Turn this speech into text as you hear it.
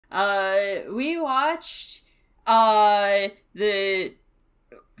We watched,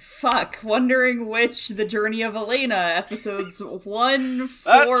 Wondering Which, The Journey of Elaina, episodes 1,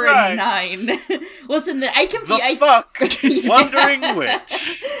 4, and 9. Listen, Wondering Which.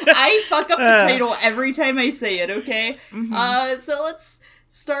 I fuck up the title every time I say it, okay? Mm-hmm. So let's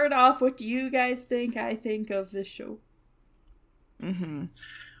start off. What do you guys think I think of this show? Mm-hmm.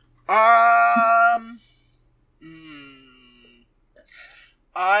 I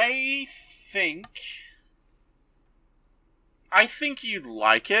think you'd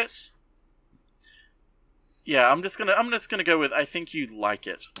like it. Yeah, I'm just gonna go with I think you'd like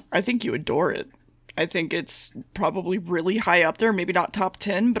it. I think you adore it. I think it's probably really high up there. Maybe not top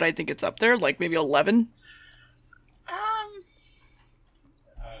 10, but I think it's up there, like maybe 11.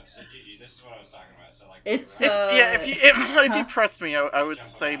 So Gigi, this is what I was talking about. So like, It's if you press me, I would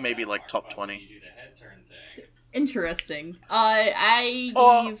say maybe like top 20. You do the head turn thing. Interesting. I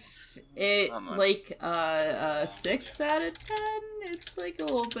gave it like a 6 out of 10. It's like a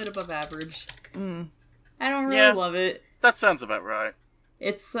little bit above average. I don't really love it. That sounds about right.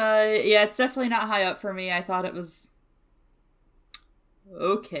 It's it's definitely not high up for me. I thought it was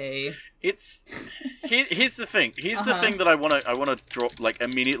okay. Here's the thing. Here's the thing that I wanna draw, like,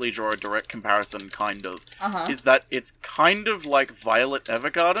 immediately draw a direct comparison, kind of. Is that it's kind of like Violet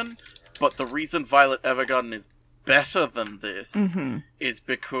Evergarden, but the reason Violet Evergarden is better than this is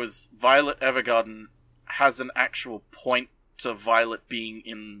because Violet Evergarden has an actual point to Violet being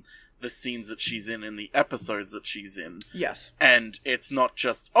in the scenes that she's in the episodes that she's in. Yes. And it's not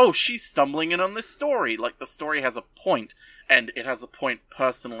just, oh, she's stumbling in on this story. Like, the story has a point, and it has a point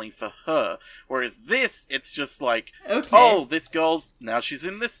personally for her. Whereas this, it's just like, oh, this girl's, now she's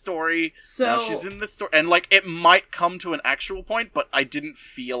in this story, now she's in this story. And, like, it might come to an actual point, but I didn't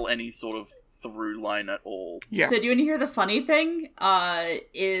feel any sort of through line at all. Yeah. So do you want to hear the funny thing? I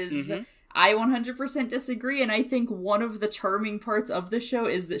 100% disagree, and I think one of the charming parts of the show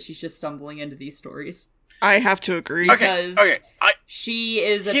is that she's just stumbling into these stories. I have to agree. Because she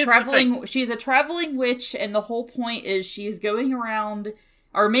is she's a traveling witch, and the whole point is she's going around,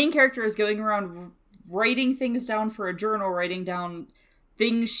 our main character is going around writing things down for a journal, writing down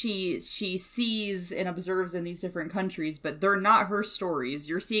things she sees and observes in these different countries, but they're not her stories.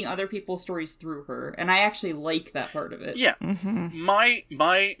 You're seeing other people's stories through her, and I actually like that part of it. Yeah. My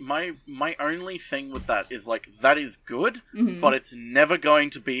only thing with that is, like, that is good, but it's never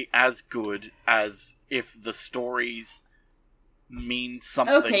going to be as good as if the stories mean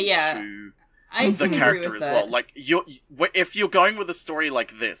something to the character as well. Like, if you're going with a story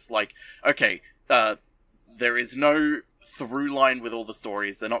like this, like, okay, there is no through line with all the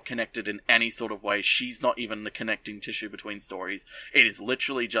stories. They're not connected in any sort of way. She's not even the connecting tissue between stories. It is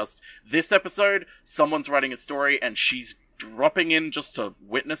literally just this episode, someone's writing a story and she's dropping in just to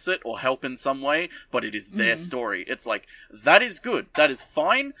witness it or help in some way, but it is their story. It's like, that is good. That is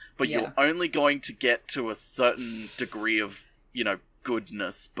fine, but you're only going to get to a certain degree of, you know,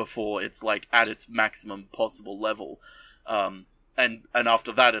 goodness before it's, like, at its maximum possible level. And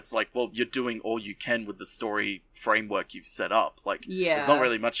after that, it's like, well, you're doing all you can with the story framework you've set up. Like, there's not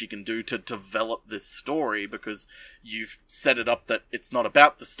really much you can do to develop this story because you've set it up that it's not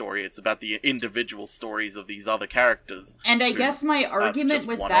about the story, it's about the individual stories of these other characters. And I guess my argument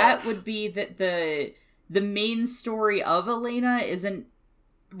with that would be that the main story of Elaina isn't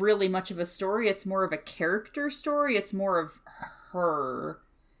really much of a story, it's more of a character story, it's more of her.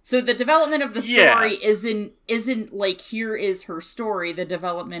 So the development of the story isn't like, here is her story. The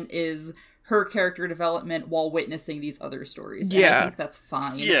development is her character development while witnessing these other stories. And I think that's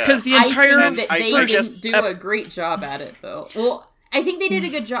fine. Yeah. Because the entire... I think that they didn't do a great job at it, though. Well, I think they did a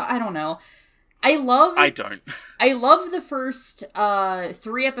good job. I don't know. I love the first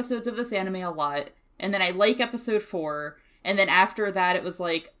 3 episodes of this anime a lot. And then I like episode 4. And then after that, it was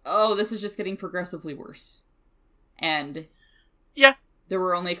like, oh, this is just getting progressively worse. And... yeah. There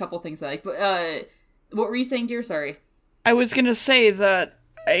were only a couple things I like. But, what were you saying, dear? Sorry. I was gonna say that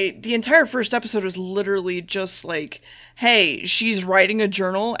the entire first episode is literally just like, hey, she's writing a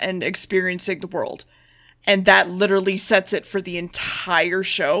journal and experiencing the world. And that literally sets it for the entire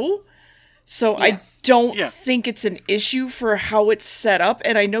show. So I don't think it's an issue for how it's set up.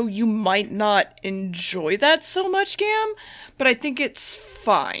 And I know you might not enjoy that so much, Gam, but I think it's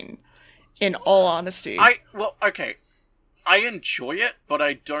fine, in all honesty. I enjoy it, but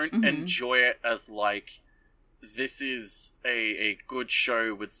I don't enjoy it as, like, this is a good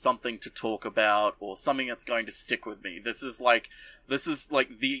show with something to talk about, or something that's going to stick with me. This is like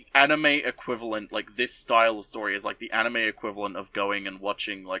the anime equivalent, like, this style of story is like the anime equivalent of going and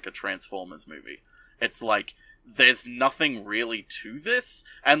watching, like, a Transformers movie. It's like, there's nothing really to this,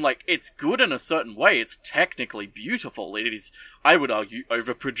 and, like, it's good in a certain way. It's technically beautiful. It is, I would argue,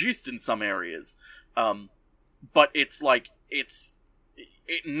 overproduced in some areas. But it's, like, it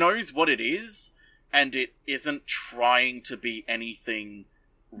knows what it is, and it isn't trying to be anything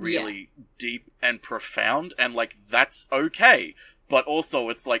really deep and profound, and, like, that's okay. But also,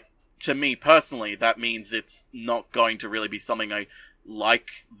 it's, like, to me personally, that means it's not going to really be something I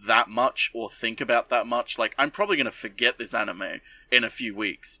like that much or think about that much. Like, I'm probably going to forget this anime in a few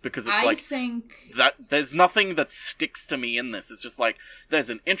weeks because it's I think that there's nothing that sticks to me in this. It's just like there's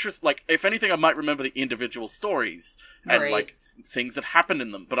an interest. Like, if anything, I might remember the individual stories and like things that happened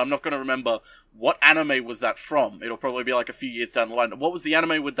in them, but I'm not going to remember what anime was that from. It'll probably be like a few years down the line. What was the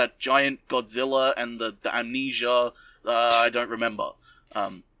anime with that giant Godzilla and the amnesia? I don't remember.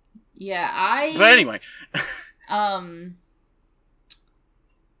 But anyway.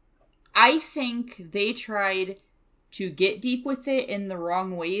 I think they tried to get deep with it in the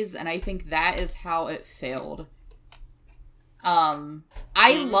wrong ways, and I think that is how it failed. I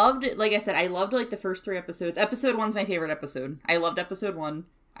loved, like I said, I loved, like, the first 3 episodes. Episode 1's my favorite episode. I loved episode 1.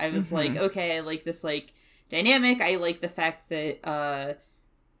 I was like, okay, I like this, like, dynamic. I like the fact that,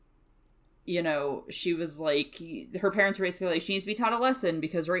 you know, she was like, her parents were basically like, she needs to be taught a lesson,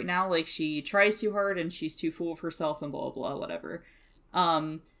 because right now, like, she tries too hard, and she's too full of herself, and blah, blah, whatever.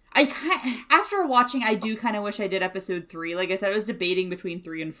 After watching, I do kind of wish I did episode 3. Like I said, I was debating between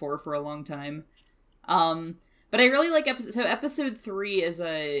 3 and 4 for a long time. But I really like episode 3 is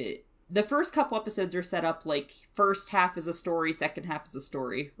the first couple episodes are set up like first half is a story, second half is a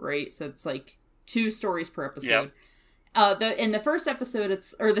story, right? So it's like 2 stories per episode. Yep. In the first episode,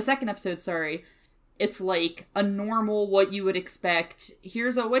 the second episode, sorry, it's like a normal, what you would expect.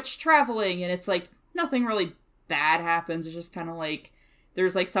 Here's a witch traveling, and it's like nothing really bad happens. It's just kind of like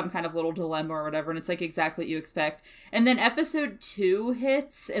there's like some kind of little dilemma or whatever, and it's like exactly what you expect. And then episode 2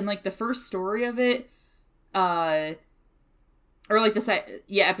 hits, and like the first story of it, or like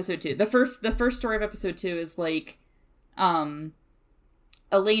episode 2. The first story of episode 2 is like,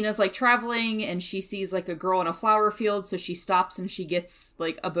 Elena's like traveling, and she sees like a girl in a flower field, so she stops and she gets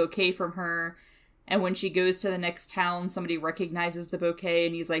like a bouquet from her. And when she goes to the next town, somebody recognizes the bouquet,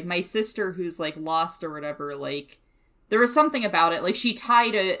 and he's like, my sister who's like lost or whatever, like, there was something about it. Like, she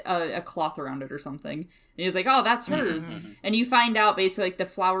tied a cloth around it or something. And he was like, oh, that's hers. And you find out, basically, like, the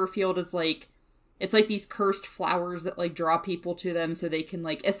flower field is, like, it's, like, these cursed flowers that, like, draw people to them so they can,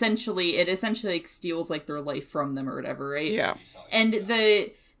 like, essentially, like, steals, like, their life from them or whatever, right? Yeah. And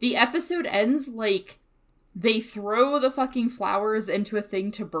the episode ends, like, they throw the fucking flowers into a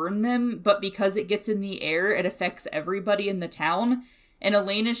thing to burn them, but because it gets in the air, it affects everybody in the town. And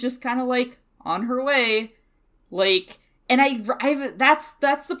Elena's just kind of, like, on her way. Like, and that's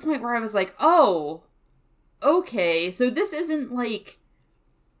the point where I was like, oh, okay, so this isn't like,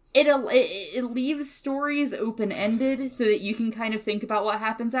 it leaves stories open-ended so that you can kind of think about what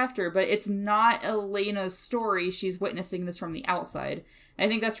happens after, but it's not Elena's story. She's witnessing this from the outside. I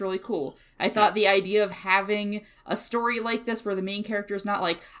think that's really cool. I thought the idea of having a story like this where the main character is not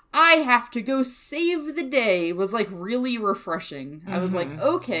like, I have to go save the day, was like really refreshing. I was like,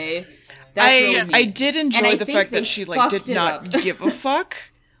 okay. I did enjoy the fact that she like did not give a fuck.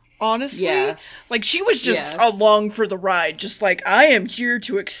 Honestly, like she was just along for the ride, just like I am here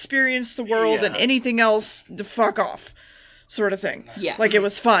to experience the world and anything else to fuck off, sort of thing. Yeah, like it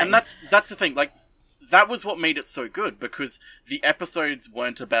was fine. And that's the thing. Like that was what made it so good, because the episodes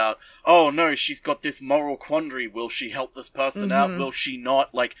weren't about, oh no, she's got this moral quandary. Will she help this person out? Will she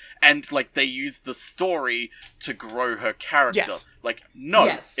not? Like, and like they use the story to grow her character. Yes. Like, no,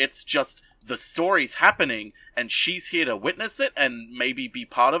 it's just the story's happening and she's here to witness it and maybe be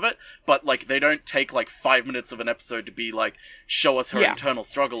part of it. But like, they don't take like 5 minutes of an episode to be like, show us her internal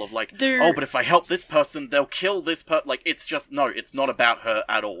struggle of like, oh, but if I help this person, they'll kill this person. Like, it's just, no, it's not about her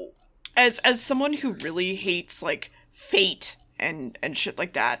at all. As someone who really hates like fate and shit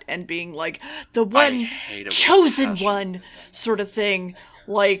like that, and being like the one chosen one sort of thing,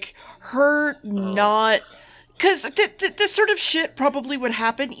 like her not, because this sort of shit probably would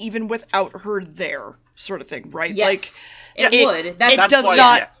happen even without her there, sort of thing, right? Yes. Like it would. It does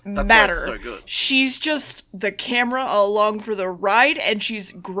not matter. So good. She's just the camera along for the ride, and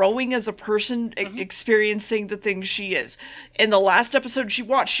she's growing as a person, experiencing the things she is. In the last episode she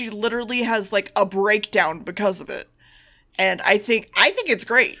watched, she literally has like a breakdown because of it, and I think it's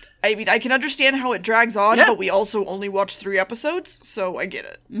great. I mean, I can understand how it drags on, but we also only watched 3 episodes, so I get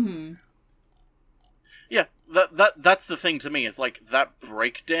it. Yeah, that's the thing to me. Is like that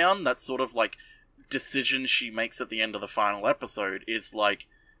breakdown, that sort of like decision she makes at the end of the final episode is like,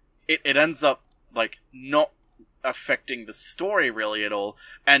 it ends up like not affecting the story really at all,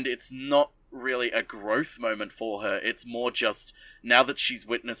 and it's not really a growth moment for her. It's more just, now that she's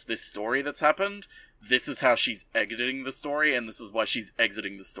witnessed this story that's happened, this is how she's exiting the story, and this is why she's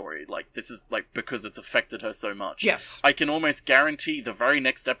exiting the story. Like, this is, like, because it's affected her so much. Yes. I can almost guarantee the very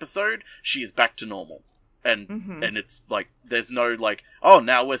next episode, she is back to normal. And it's, like, there's no, like, oh,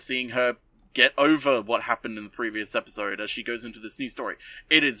 now we're seeing her get over what happened in the previous episode as she goes into this new story.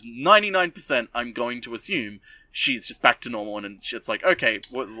 It is 99%, I'm going to assume, she's just back to normal, and it's like, okay,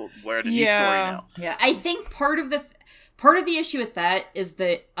 we're at a new story now. Yeah, I think part of the issue with that is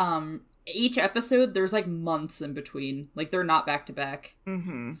that, each episode, there's, like, months in between. Like, they're not back-to-back.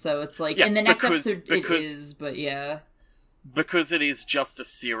 Mm-hmm. So it's like, in the next episode, it is, but yeah. Because it is just a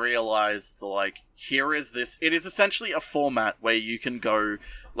serialized, like, here is this... It is essentially a format where you can go,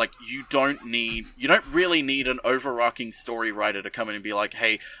 like, you don't really need an overarching story writer to come in and be like,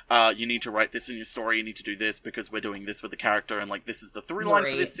 hey, you need to write this in your story, you need to do this because we're doing this with the character, and, like, this is the through line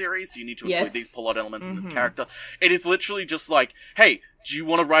for this series, so you need to include these plot elements in this character. It is literally just like, hey, do you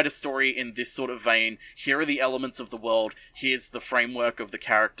want to write a story in this sort of vein? Here are the elements of the world, here's the framework of the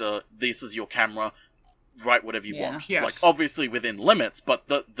character, this is your camera, write whatever you want. Yes. Like, obviously within limits, but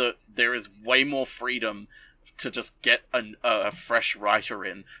there is way more freedom to just get a fresh writer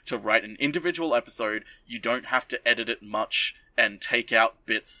in to write an individual episode. You don't have to edit it much and take out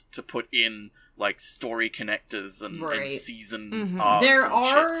bits to put in, like, story connectors and season arcs. There and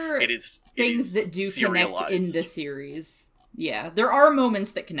are shit. things that do serialized. connect in the series. Yeah, there are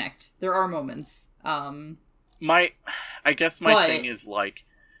moments that connect. There are moments. I guess my thing is, like,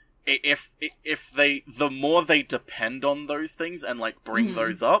 if the more they depend on those things and, like, bring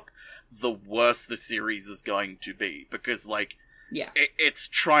those up, the worse the series is going to be, because, like, it's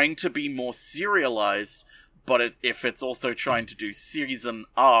trying to be more serialized, but if it's also trying to do season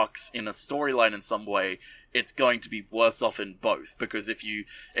arcs in a storyline in some way, it's going to be worse off in both. Because if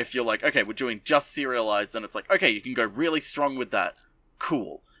you're like, okay, we're doing just serialized, then it's like, okay, you can go really strong with that,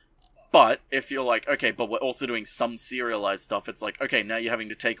 cool. But if you're like, okay, but we're also doing some serialized stuff, it's like, okay, now you're having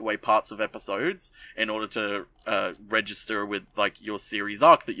to take away parts of episodes in order to register with, like, your series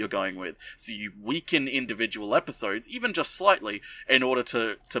arc that you're going with. So you weaken individual episodes, even just slightly, in order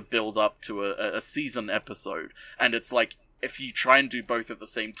to build up to a season episode. And it's like, if you try and do both at the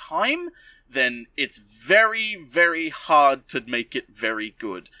same time, then it's very, very hard to make it very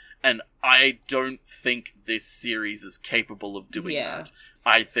good. And I don't think this series is capable of doing that.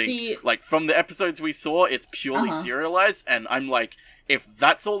 I think, like, from the episodes we saw, it's purely serialized, and I'm like, if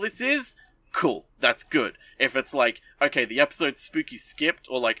that's all this is, cool, that's good. If it's like, okay, the episode's spooky skipped,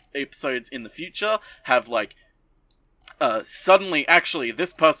 or, like, episodes in the future have, like, suddenly, actually,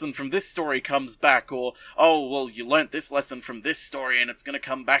 this person from this story comes back, or, oh, well, you learnt this lesson from this story, and it's gonna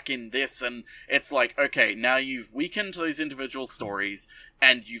come back in this, and it's like, okay, now you've weakened those individual stories,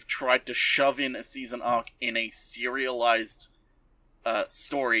 and you've tried to shove in a season arc in a serialized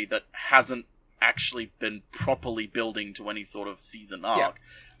story that hasn't actually been properly building to any sort of season arc,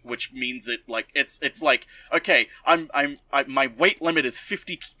 which means it, like, it's like, okay, my weight limit is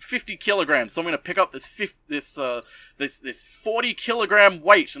 50 kilograms, so I'm gonna pick up this 40 kilogram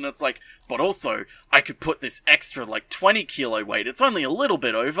weight, and it's like, but also I could put this extra, like, 20 kilo weight. It's only a little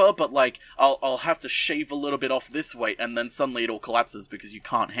bit over, but, like, I'll have to shave a little bit off this weight, and then suddenly it all collapses because you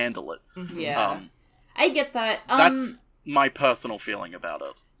can't handle it. Yeah, I get that. That's my personal feeling about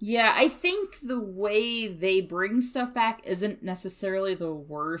it. Yeah, I think the way they bring stuff back isn't necessarily the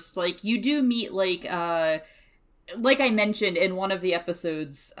worst. Like, you do meet, like I mentioned in one of the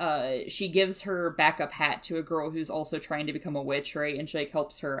episodes, she gives her backup hat to a girl who's also trying to become a witch, right? And she, like,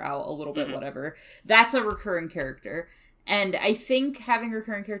 helps her out a little bit, whatever. That's a recurring character. And I think having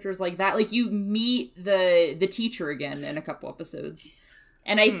recurring characters like that, like, you meet the teacher again in a couple episodes.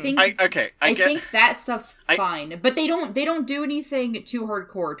 And I think I think that stuff's fine, but they don't do anything too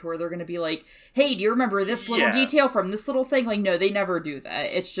hardcore to where they're going to be like, "Hey, do you remember this little detail from this little thing?" Like, no, they never do that.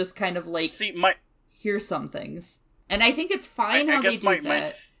 It's just kind of like, here's some things, and I think it's fine how they do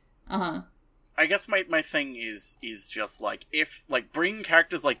that. I guess my thing is just like, if, like, bringing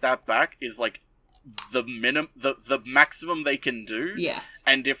characters like that back is, like, the maximum they can do. Yeah.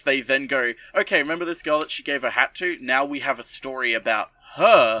 And if they then go, okay, remember this girl that she gave her hat to? Now we have a story about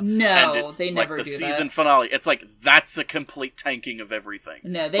her. No, and it's, they never like, the do season that. finale. It's like, that's a complete tanking of everything.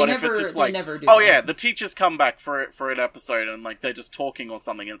 No, they but never. If it's just like, they never do. Oh that. yeah, the teachers come back for an episode and, like, they're just talking or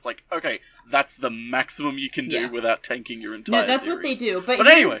something, and it's like, okay, that's the maximum you can do without tanking your entire. No, that's series. what they do. But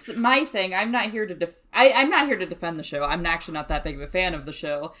anyway, my thing. I'm not here to I'm not here to defend the show. I'm actually not that big of a fan of the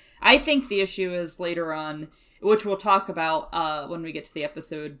show. I think the issue is later on, which we'll talk about when we get to the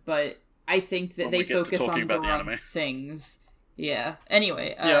episode. But I think that they focus on the wrong things. Yeah.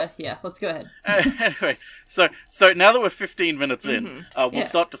 Anyway, yeah, let's go ahead. Anyway, so now that we're 15 minutes in, we'll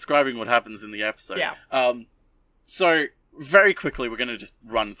start describing what happens in the episode. Yeah. So, very quickly, we're going to just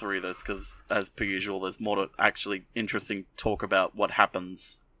run through this, because, as per usual, there's more to actually interesting talk about what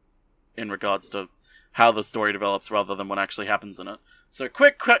happens in regards to how the story develops, rather than what actually happens in it. So,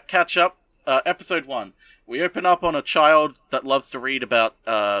 quick catch-up. Episode 1. We open up on a child that loves to read about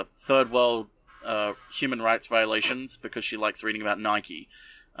third world human rights violations because she likes reading about Nike.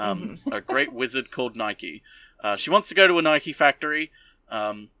 A great wizard called Nike. She wants to go to a Nike factory,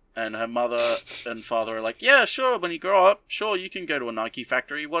 and her mother and father are like, yeah, sure, when you grow up, sure, you can go to a Nike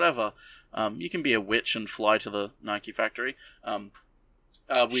factory, whatever. You can be a witch and fly to the Nike factory.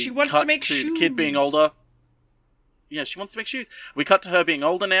 She wants to make shoes. The kid being older. Yeah, she wants to make shoes. We cut to her being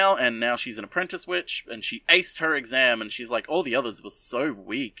older now, and now she's an apprentice witch, and she aced her exam, and she's like, all the others were so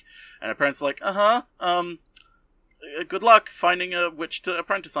weak. And her parents are like, good luck finding a witch to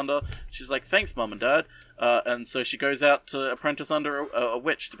apprentice under. She's like, thanks, Mum and Dad. And so she goes out to apprentice under a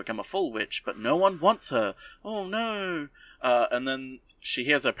witch to become a full witch, but no one wants her. Oh, no. And then she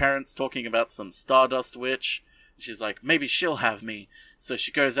hears her parents talking about some Stardust witch. She's like, maybe she'll have me. So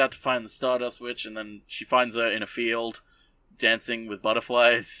she goes out to find the Stardust Witch, and then she finds her in a field, dancing with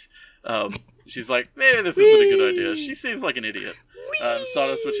butterflies. She's like, maybe this isn't a good idea. She seems like an idiot. The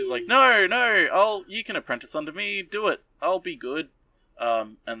Stardust Witch is like, no, you can apprentice under me, do it. I'll be good.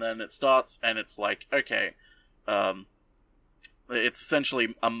 And then it starts, and it's like, okay. It's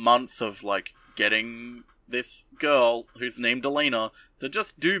essentially a month of, like, getting this girl, who's named Elaina, to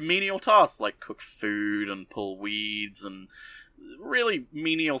just do menial tasks, like cook food and pull weeds and really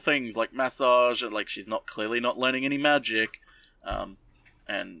menial things like massage, and like she's clearly not learning any magic,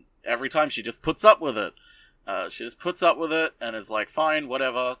 and every time she just puts up with it. She just puts up with it and is like, fine,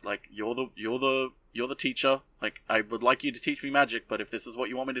 whatever, like you're the teacher, like I would like you to teach me magic, but if this is what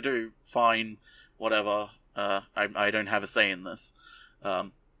you want me to do, fine, whatever. I don't have a say in this.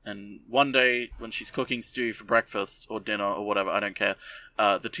 And one day, when she's cooking stew for breakfast, or dinner, or whatever, I don't care,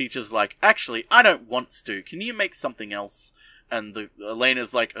 the teacher's like, actually, I don't want stew, can you make something else? And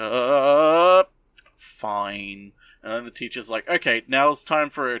Elena's like, fine. And then the teacher's like, okay, now it's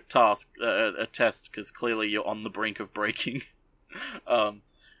time for a task, a test, because clearly you're on the brink of breaking. And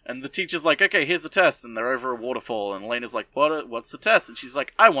the teacher's like, okay, here's a test, and they're over a waterfall, and Elena's like, what's the test? And she's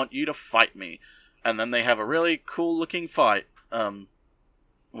like, I want you to fight me. And then they have a really cool-looking fight,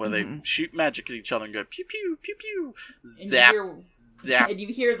 where they shoot magic at each other and go pew pew pew pew, zap, zap. And you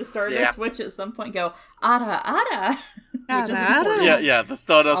hear the Stardust Witch at some point go ada ada. Yeah. The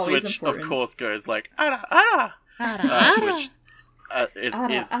Stardust Witch, of course, goes like ada ada, which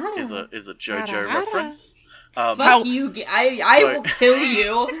is a JoJo reference. Fuck you! I will kill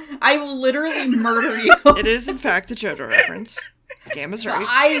you. I will literally murder you. It is in fact a JoJo reference. Gamma's right.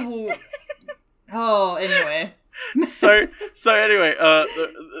 I will. Oh, anyway. So anyway,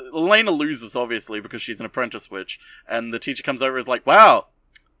 Elaina loses, obviously, because she's an apprentice witch, and the teacher comes over and is like, wow,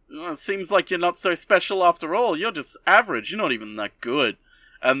 it seems like you're not so special after all, you're just average, you're not even that good.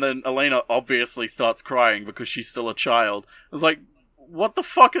 And then Elaina obviously starts crying because she's still a child. It's like, what the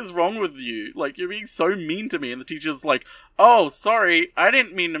fuck is wrong with you? Like, you're being so mean to me. And the teacher's like, oh, sorry, I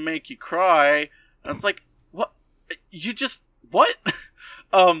didn't mean to make you cry. And it's like, what? You just, what?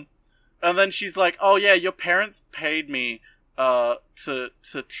 And then she's like, oh yeah, your parents paid me to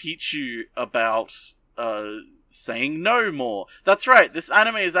teach you about saying no more. That's right, this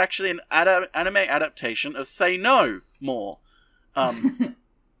anime is actually an anime adaptation of Say No More. And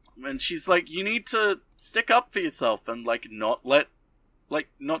she's like, you need to stick up for yourself and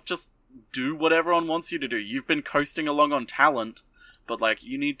not just do what everyone wants you to do. You've been coasting along on talent, but like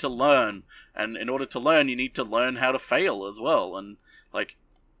you need to learn, and in order to learn, you need to learn how to fail as well, and like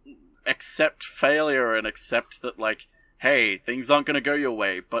accept failure and accept that, like, hey, things aren't going to go your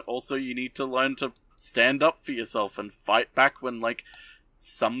way, but also you need to learn to stand up for yourself and fight back when, like,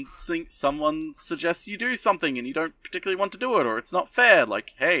 someone suggests you do something and you don't particularly want to do it, or it's not fair.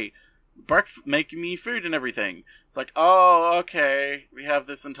 Like, hey, making me food and everything. It's like, oh, okay, we have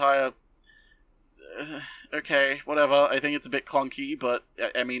this entire... okay, whatever. I think it's a bit clunky, but,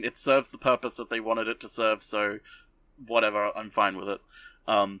 I mean, it serves the purpose that they wanted it to serve, so whatever, I'm fine with it.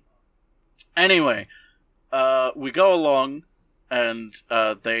 Anyway, we go along, and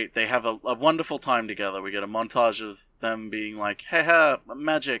they have a wonderful time together. We get a montage of them being like, haha,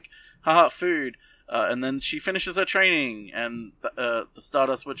 magic, haha, food, and then she finishes her training, and the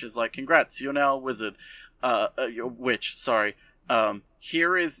Stardust Witch is like, congrats, you're now a wizard. You're witch, sorry.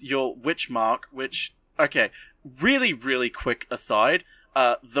 Here is your witch mark, which, okay, really, really quick aside,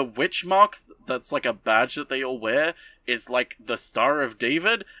 the witch mark that's like a badge that they all wear is like the Star of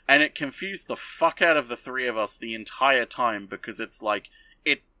David, and it confused the fuck out of the three of us the entire time because it's like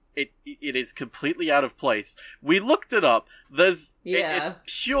it is completely out of place. We looked it up. It's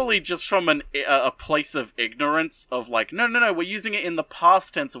purely just from a place of ignorance of like no, we're using it in the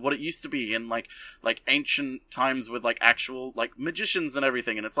past tense of what it used to be in like ancient times with like actual like magicians and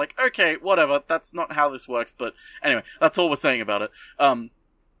everything, and it's like, okay, whatever, that's not how this works, but anyway, that's all we're saying about it.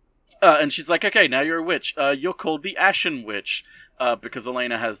 And she's like, okay, now you're a witch. You're called the Ashen Witch, because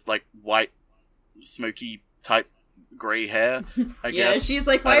Elaina has like white smoky type gray hair, I guess. Yeah, she's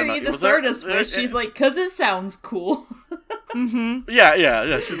like, why are you the Stardust Witch? She's like, 'cause it sounds cool. Mm-hmm.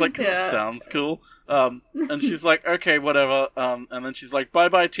 Yeah. She's like, it sounds cool. And she's like, okay, whatever. And then she's like,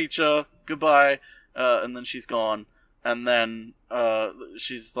 bye-bye, teacher. Goodbye. And then she's gone. And then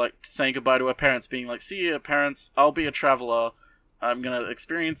she's like saying goodbye to her parents, being like, see you, parents. I'll be a traveler. I'm gonna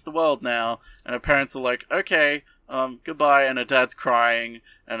experience the world now. And her parents are like, okay, goodbye. And her dad's crying.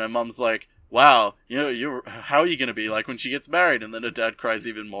 And her mum's like, wow, how are you gonna be like when she gets married? And then her dad cries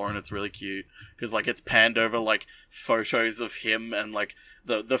even more, and it's really cute because like it's panned over like photos of him and like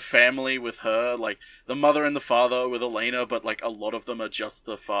the family with her, like the mother and the father with Elaina, but like a lot of them are just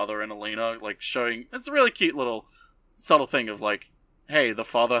the father and Elaina, like showing it's a really cute little subtle thing of like, hey, the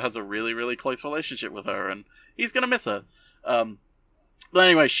father has a really really close relationship with her, and he's gonna miss her. But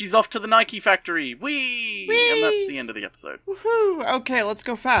anyway, she's off to the Nike factory. Whee! And that's the end of the episode. Woohoo! Okay, let's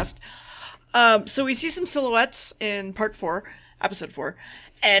go fast. So we see some silhouettes in episode 4,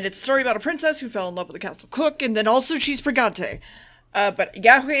 and it's a story about a princess who fell in love with a castle cook, and then also she's pregante. But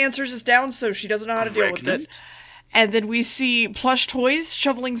Yahoo Answers is down, so she doesn't know how to deal with it. And then we see plush toys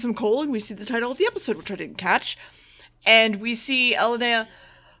shoveling some coal, and we see the title of the episode, which I didn't catch. And we see Elaina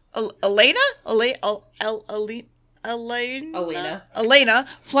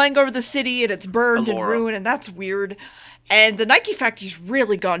flying over the city, and it's burned and ruined, and that's weird. And the Nike factory's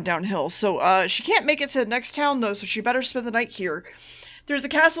really gone downhill, so she can't make it to the next town, though, so she better spend the night here. There's a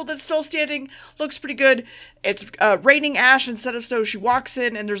castle that's still standing, looks pretty good. It's raining ash instead of snow. She walks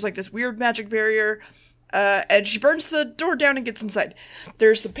in, and there's like this weird magic barrier, and she burns the door down and gets inside.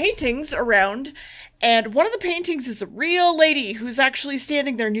 There's some paintings around, and one of the paintings is a real lady who's actually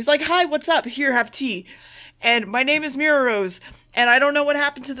standing there, and he's like, hi, what's up? Here, have tea. And my name is Mirror Rose, and I don't know what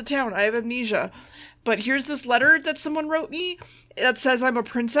happened to the town. I have amnesia. But here's this letter that someone wrote me that says I'm a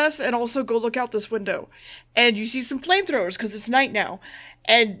princess, and also go look out this window. And you see some flamethrowers, because it's night now.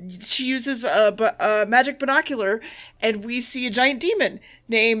 And she uses a magic binocular, and we see a giant demon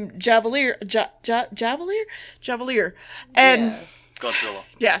named Javelier. Javelier. And Godzilla.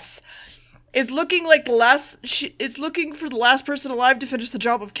 Yes. It's looking like it's looking for the last person alive to finish the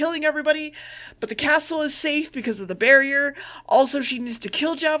job of killing everybody, but the castle is safe because of the barrier. Also, she needs to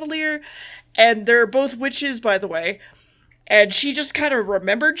kill Javelier, and they're both witches, by the way. And she just kind of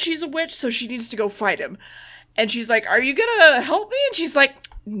remembered she's a witch, so she needs to go fight him. And she's like, are you gonna help me? And she's like,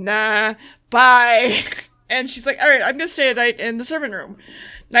 nah, bye. And she's like, alright, I'm gonna stay at night in the servant room.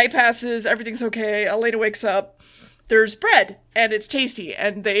 Night passes, everything's okay, Elaina wakes up. There's bread, and it's tasty,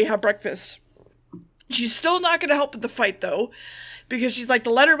 and they have breakfast. She's still not going to help with the fight, though, because she's like, the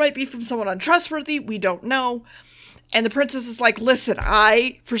letter might be from someone untrustworthy, we don't know. And the princess is like, listen,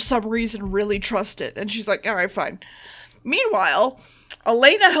 I, for some reason, really trust it. And she's like, alright, fine. Meanwhile,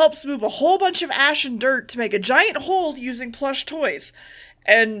 Elaina helps move a whole bunch of ash and dirt to make a giant hole using plush toys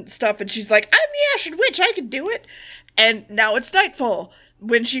and stuff, and she's like, I'm the Ashen Witch, I can do it. And now it's nightfall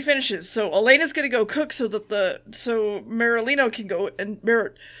when she finishes, so Elena's gonna go cook so that Marilino can go and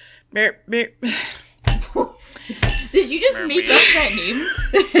Did you just make up that name?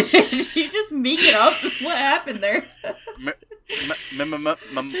 Did you just make it up? What happened there?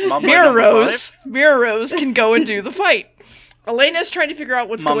 Mirror Rose can go and do the fight. Elena's trying to figure out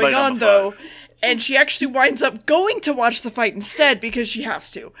what's going on, though, and she actually winds up going to watch the fight instead because she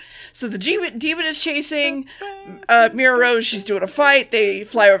has to. So the demon is chasing Mirror Rose. She's doing a fight. They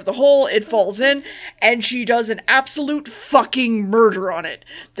fly over the hole. It falls in, and she does an absolute fucking murder on it.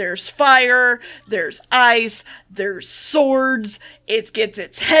 There's fire. There's ice. There's swords. It gets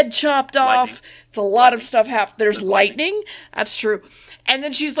its head chopped off. Lightning. It's a lot of stuff happening. There's lightning. That's true. And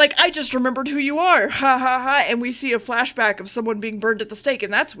then she's like, I just remembered who you are. Ha ha ha. And we see a flashback of someone being burned at the stake,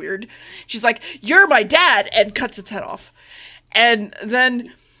 and that's weird. She's like, you're my dad, and cuts its head off. And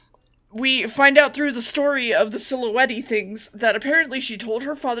then we find out through the story of the silhouette things that apparently she told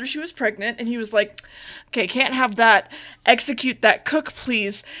her father she was pregnant, and he was like, okay, can't have that. Execute that cook,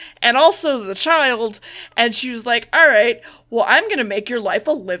 please. And also the child. And she was like, alright, well, I'm gonna make your life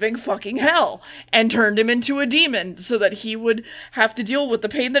a living fucking hell. And turned him into a demon so that he would have to deal with the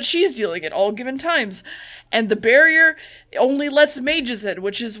pain that she's dealing at all given times. And the barrier only lets mages in,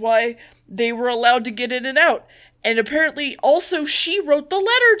 which is why they were allowed to get in and out. And apparently, also, she wrote the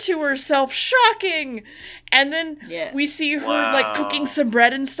letter to herself. Shocking! And then we see her, like, cooking some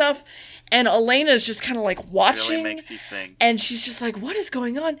bread and stuff. And Elena's just kind of, like, watching. Really makes you think. And she's just like, what is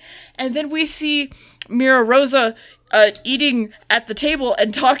going on? And then we see Mira Rosa eating at the table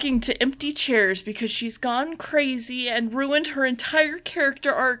and talking to empty chairs because she's gone crazy and ruined her entire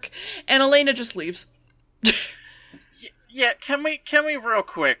character arc. And Elaina just leaves. Yeah, can we real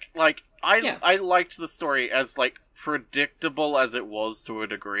quick, like, I liked the story as, like, predictable as it was to a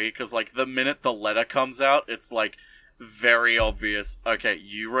degree, because, like, the minute the letter comes out, it's, like, very obvious, okay,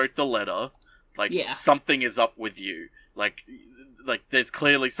 you wrote the letter, like, something is up with you, like, there's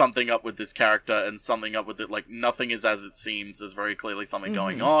clearly something up with this character, and something up with it, like, nothing is as it seems, there's very clearly something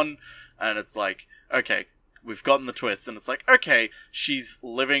going on, and it's like, okay, we've gotten the twist, and it's like, okay, she's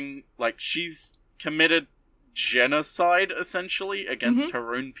living, like, she's committed genocide, essentially, against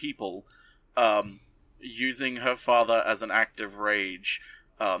her own people, using her father as an act of rage,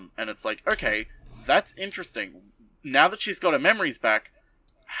 and it's like, okay, that's interesting. Now that she's got her memories back,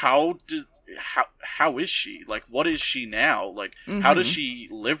 how is she? Like, what is she now? Like, how does she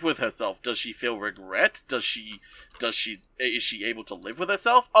live with herself? Does she feel regret? Is she able to live with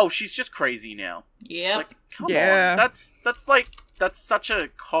herself? Oh, she's just crazy now. Yeah. Like, come on. That's such a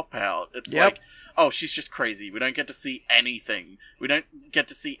cop-out. It's like, oh, she's just crazy. We don't get to see anything. We don't get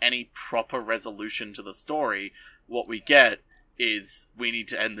to see any proper resolution to the story. What we get is, we need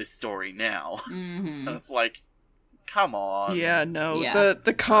to end this story now. And it's like, come on. Yeah, no. Yeah.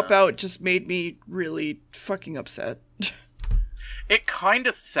 The cop-out just made me really fucking upset. It kind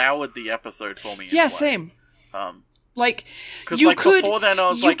of soured the episode for me. Yeah, same. Like, before then I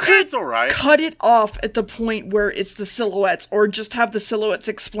was like, it's alright. Cut it off at the point where it's the silhouettes, or just have the silhouettes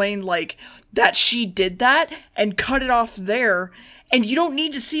explain, like, that she did that, and cut it off there, and you don't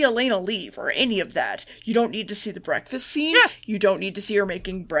need to see Elaina leave, or any of that. You don't need to see the breakfast scene, you don't need to see her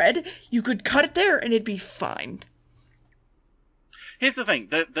making bread, you could cut it there, and it'd be fine. Here's the thing,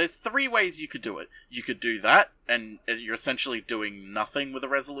 there's three ways you could do it. You could do that, and you're essentially doing nothing with a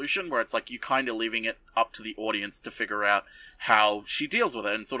resolution, where it's like you kind of leaving it up to the audience to figure out how she deals with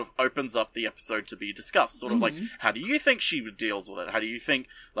it, and sort of opens up the episode to be discussed. Sort of like, how do you think she deals with it? How do you think,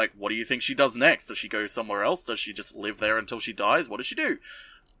 like, what do you think she does next? Does she go somewhere else? Does she just live there until she dies? What does she do?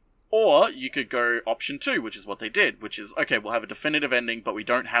 Or you could go option 2, which is what they did, which is, okay, we'll have a definitive ending, but we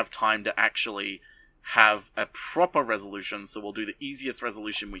don't have time to actually have a proper resolution, so we'll do the easiest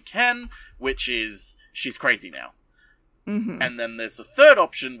resolution we can, which is, she's crazy now. And then there's the third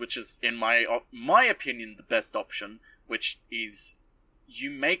option, which is, in my opinion, the best option, which is,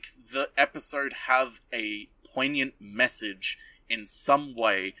 you make the episode have a poignant message in some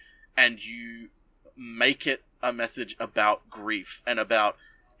way, and you make it a message about grief, and about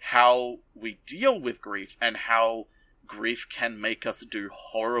how we deal with grief, and how grief can make us do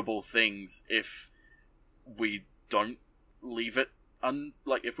horrible things if we don't leave it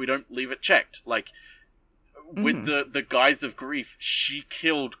if we don't leave it checked. Like, with the guise of grief, she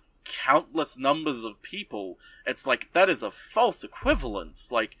killed countless numbers of people. It's like, that is a false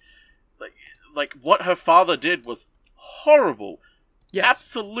equivalence. Like what her father did was horrible. Yes.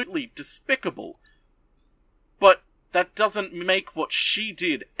 Absolutely despicable. But that doesn't make what she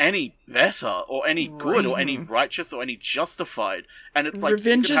did any better, or any good, or any righteous, or any justified. And it's like,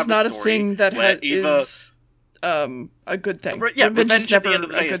 revenge is not a thing that is a good thing. Revenge at the end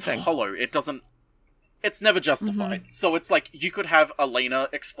of the day is hollow. It's never justified. So it's like, you could have Elaina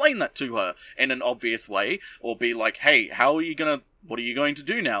explain that to her in an obvious way, or be like, hey, what are you going to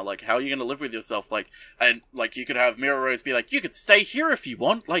do now? Like, how are you going to live with yourself? Like, and like, you could have Mira Rose be like, you could stay here if you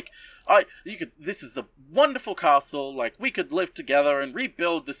want. Like, this is a wonderful castle. Like, we could live together and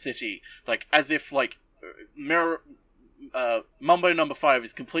rebuild the city. Like, as if, like, Mumbo number 5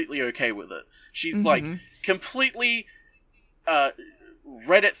 is completely okay with it. She's like, completely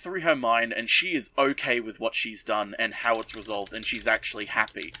read it through her mind, and she is okay with what she's done and how it's resolved, and she's actually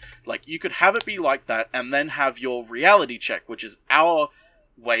happy. Like, you could have it be like that, and then have your reality check, which is our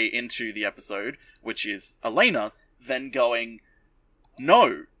way into the episode, which is Elaina then going,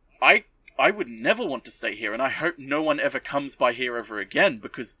 no, I would never want to stay here, and I hope no one ever comes by here ever again,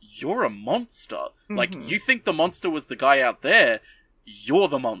 because you're a monster. Like, you think the monster was the guy out there, you're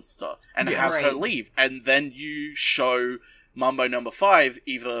the monster, and have her leave. And then you show Mambo number 5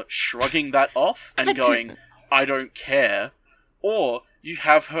 either shrugging that off and going, I don't care, or you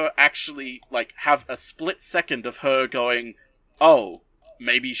have her actually, like, have a split second of her going, oh,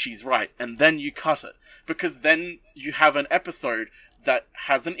 maybe she's right, and then you cut it. Because then you have an episode that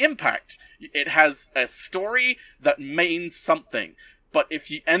has an impact. It has a story that means something. But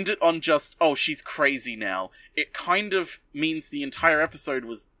if you end it on just, oh, she's crazy now, it kind of means the entire episode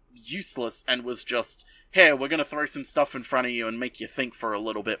was useless and was just, here, we're gonna throw some stuff in front of you and make you think for a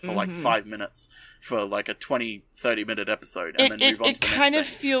little bit for like 5 minutes for like a 20-30 minute episode and then move on to the next kind of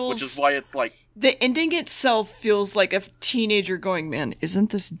thing. Feels, which is why it's like... The ending itself feels like a teenager going, man,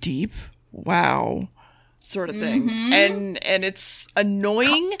 isn't this deep? Wow. Sort of thing. And it's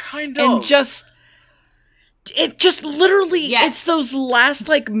annoying. Kind of. And just... It just literally, it's those last,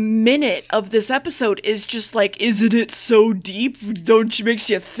 like, minute of this episode is just like, isn't it so deep?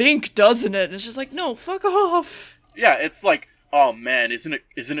 Makes you think, doesn't it? And it's just like, no, fuck off. Yeah, it's like, oh man, isn't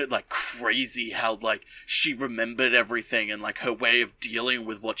it like crazy how, like, she remembered everything and, like, her way of dealing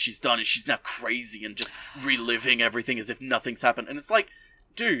with what she's done is she's now crazy and just reliving everything as if nothing's happened. And it's like,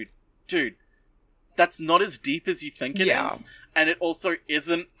 dude, that's not as deep as you think it is. And it also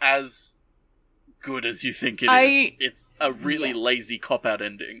isn't as good as you think it is. It's a really lazy cop-out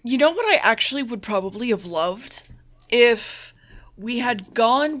ending. You know what I actually would probably have loved? If we had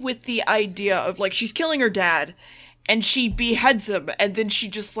gone with the idea of, like, she's killing her dad, and she beheads him, and then she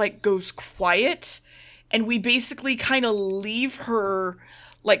just, like, goes quiet, and we basically kind of leave her,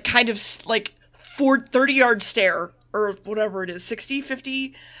 like, kind of, like, 30-yard stare, or whatever it is, 60,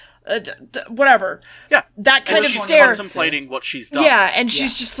 50... whatever. Yeah. That kind of she's stare. contemplating what she's done. Yeah, and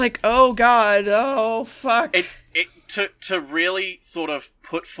she's just like, oh god, oh fuck. To really sort of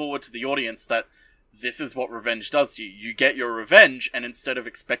put forward to the audience that this is what revenge does to you. You get your revenge, and instead of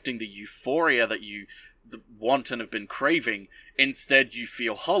expecting the euphoria that you want and have been craving, instead you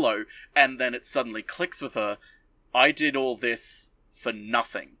feel hollow, and then it suddenly clicks with her, I did all this for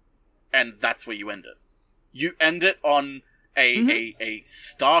nothing. And that's where you end it. You end it on a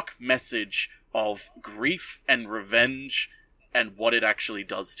stark message of grief and revenge and what it actually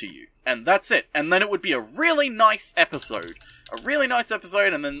does to you. And that's it. And then it would be a really nice episode.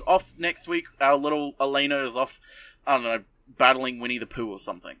 And then off next week, our little Elaina is off, I don't know, battling Winnie the Pooh or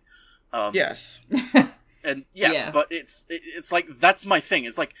something. Yes. And but it's like, that's my thing.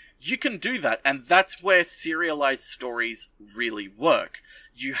 It's like, you can do that, and that's where serialized stories really work.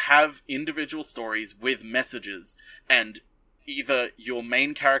 You have individual stories with messages, and either your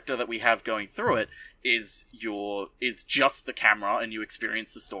main character that we have going through it is just the camera and you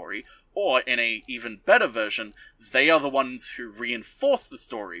experience the story, or in a even better version, they are the ones who reinforce the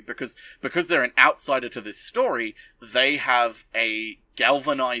story, because they're an outsider to this story, they have a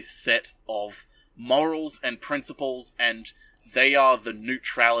galvanized set of morals and principles, and they are the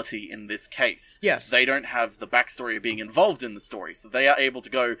neutrality in this case. Yes. They don't have the backstory of being involved in the story, so they are able to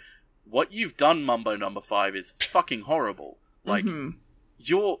go, what you've done, Mumbo number 5, is fucking horrible. Like,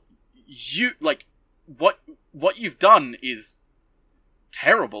 what you've done is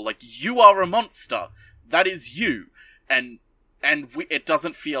terrible. Like, you are a monster. That is you. And it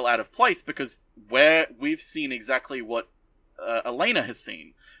doesn't feel out of place, because we've seen exactly what Elaina has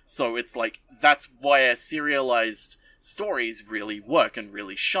seen. So it's like, that's why serialized stories really work and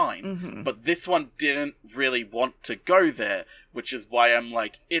really shine. But this one didn't really want to go there, which is why I'm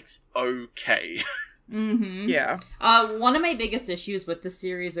like, it's okay. Yeah. One of my biggest issues with the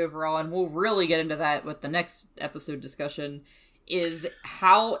series overall, and we'll really get into that with the next episode discussion, is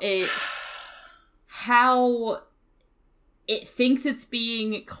how it thinks it's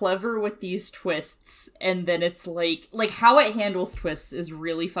being clever with these twists, and then it's like how it handles twists is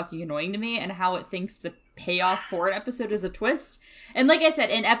really fucking annoying to me, and how it thinks the payoff for an episode is a twist. And like I said,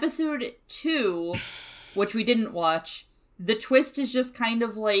 in episode 2, which we didn't watch, the twist is just kind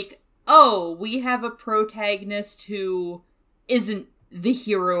of like, oh, we have a protagonist who isn't the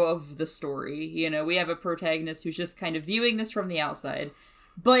hero of the story. You know, we have a protagonist who's just kind of viewing this from the outside.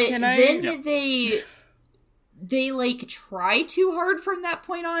 But they like try too hard from that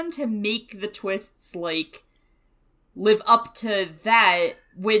point on to make the twists like live up to that,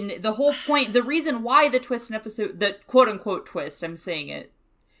 when the whole point, the reason why the twist in episode, the quote unquote twist, I'm saying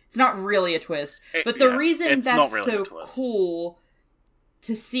it's not really a twist, but the reason that's really so cool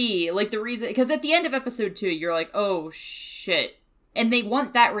to see, like, the reason, because at the end of episode 2, you're like, oh shit, and they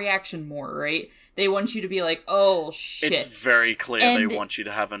want that reaction more, right? They want you to be like, oh shit. It's very clear they want you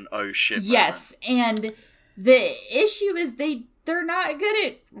to have an oh shit moment. Yes, and the issue is they're not good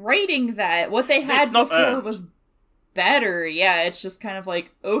at writing that. What they had before was better. Yeah, it's just kind of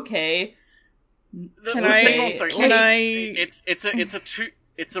like, okay.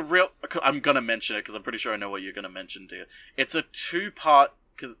 It's a real. I'm gonna mention it because I'm pretty sure I know what you're gonna mention, dear. It's a two-part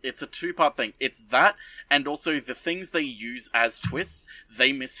thing. It's that, and also the things they use as twists.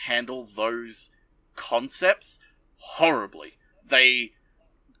 They mishandle those concepts horribly. They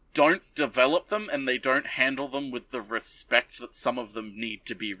don't develop them, and they don't handle them with the respect that some of them need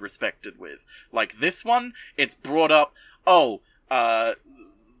to be respected with. Like this one, it's brought up.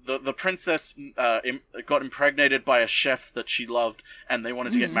 The princess got impregnated by a chef that she loved, and they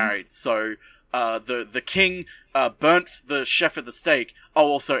wanted to get married. So the king burnt the chef at the stake.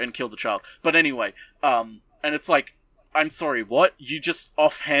 And killed the child. But anyway, and it's like, I'm sorry, what? You just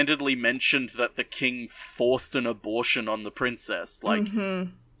offhandedly mentioned that the king forced an abortion on the princess, like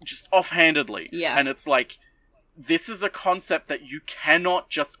just offhandedly. Yeah, and it's like, this is a concept that you cannot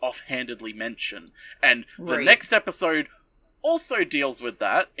just offhandedly mention. And the next episode also deals with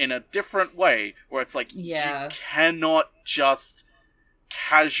that in a different way, where it's like, you cannot just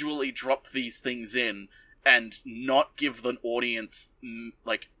casually drop these things in and not give the audience,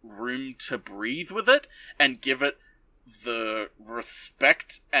 like, room to breathe with it, and give it the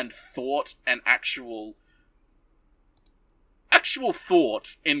respect and thought and actual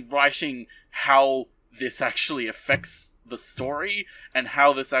thought in writing how this actually affects the story, and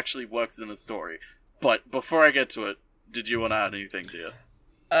how this actually works in a story. But before I get to it, did you want to add anything, dear?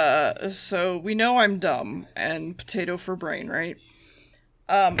 So we know I'm dumb and potato for brain, right?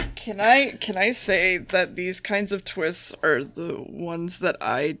 Can I say that these kinds of twists are the ones that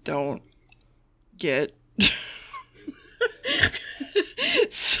I don't get?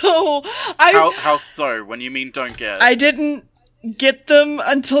 So How so? When you mean don't get? I didn't get them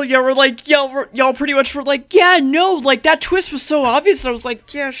until y'all were like, y'all pretty much were like, yeah, no, like that twist was so obvious, and I was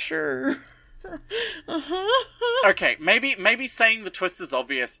like, yeah, sure. Okay, maybe saying the twist is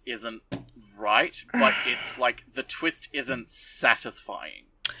obvious isn't right, but it's like the twist isn't satisfying.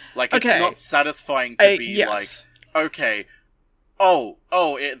 Like, it's not satisfying to be like, okay, the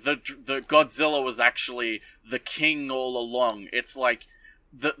Godzilla was actually the king all along. It's like,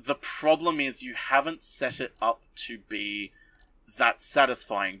 the problem is you haven't set it up to be that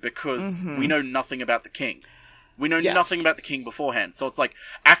satisfying, because we know nothing about the king. We know nothing about the king beforehand. So it's like,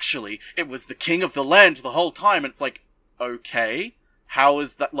 actually, it was the king of the land the whole time. And it's like, okay, how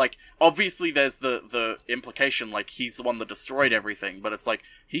is that? Like, obviously there's the implication, like, he's the one that destroyed everything. But it's like,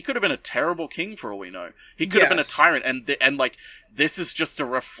 he could have been a terrible king for all we know. He could have been a tyrant. And like, this is just a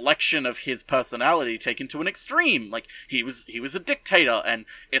reflection of his personality taken to an extreme. Like, he was a dictator, and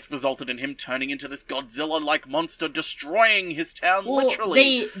it's resulted in him turning into this Godzilla-like monster, destroying his town,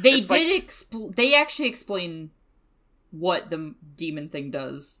 literally. They actually explain what the demon thing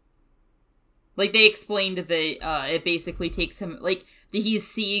does. Like, they explained that it basically takes him, like, that he's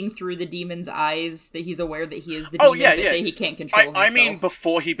seeing through the demon's eyes, that he's aware that he is the demon, that he can't control himself. I mean,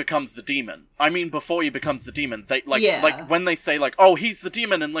 before he becomes the demon. They, like, when they say, like, oh, he's the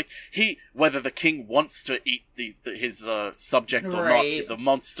demon, and, like, whether the king wants to eat his subjects or not, the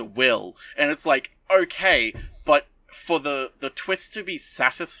monster will. And it's like, okay, but for the twist to be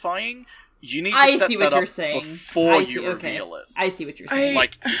satisfying, you need to set that up before you reveal it. I see what you're saying.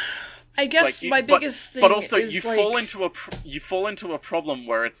 I guess my biggest thing, but also is you fall into a problem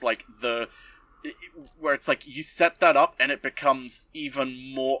where it's like you set that up and it becomes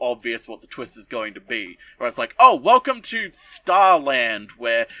even more obvious what the twist is going to be. Where it's like, oh, welcome to Starland,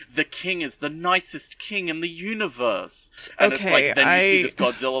 where the king is the nicest king in the universe, and it's like, then you see this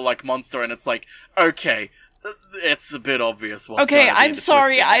Godzilla-like monster, and it's like, okay, it's a bit obvious what's going to be I'm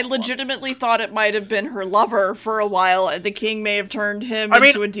sorry, I one. legitimately thought it might have been her lover for a while, and the king may have turned him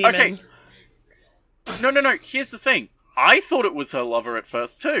into a demon. Okay. No, here's the thing. I thought it was her lover at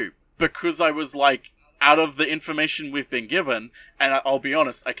first, too, because I was like, out of the information we've been given, and I'll be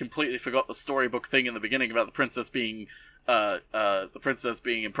honest, I completely forgot the storybook thing in the beginning about the princess being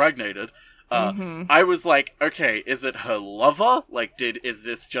impregnated. I was like, okay, is it her lover? Like, is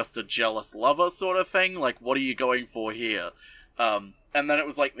this just a jealous lover sort of thing? Like, what are you going for here? And then it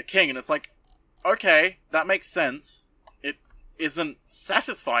was like the king, and it's like, okay, that makes sense. It isn't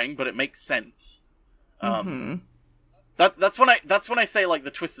satisfying, but it makes sense. That's when I say, like,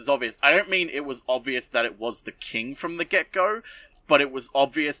 the twist is obvious. I don't mean it was obvious that it was the king from the get-go, but it was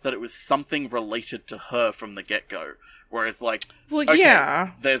obvious that it was something related to her from the get-go. Whereas, like,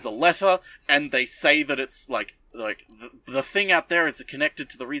 there's a letter, and they say that it's, like the thing out there is connected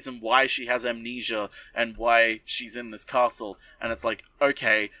to the reason why she has amnesia, and why she's in this castle, and it's like,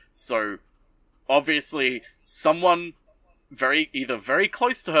 okay, so, obviously, someone either very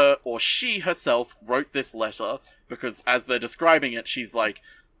close to her, or she herself wrote this letter, because as they're describing it, she's like,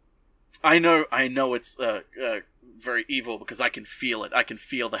 I know it's very evil because I can feel it. I can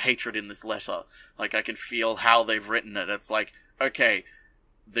feel the hatred in this letter. Like, I can feel how they've written it. It's like, okay,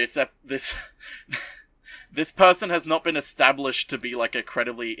 this this person has not been established to be like a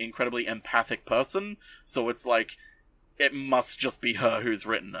incredibly empathic person, so it's like, it must just be her who's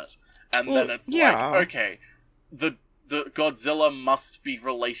written it. And then it's like, okay, the Godzilla must be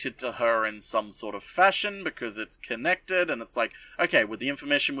related to her in some sort of fashion because it's connected, and it's like, okay, with the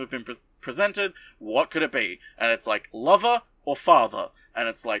information we've been presented, what could it be? And it's like, lover or father? And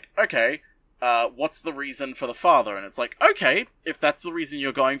it's like, okay, what's the reason for the father? And it's like, okay, if that's the reason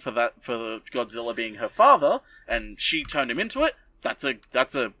you're going for Godzilla being her father, and she turned him into it, that's a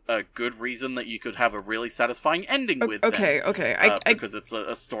good reason that you could have a really satisfying ending with. Okay. Because it's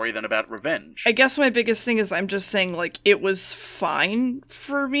a story then about revenge. I guess my biggest thing is I'm just saying, like, it was fine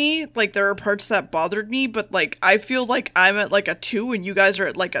for me. Like, there are parts that bothered me, but, like, I feel like I'm at, like, a 2 and you guys are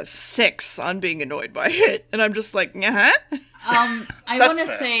at, like, a 6 on being annoyed by it. And I'm just like, I want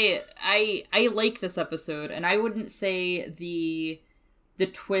to say I like this episode, and I wouldn't say the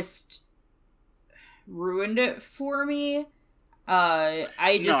twist ruined it for me.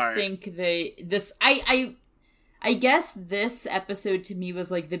 I just think that I guess this episode to me was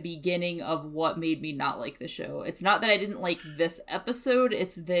like the beginning of what made me not like the show. It's not that I didn't like this episode,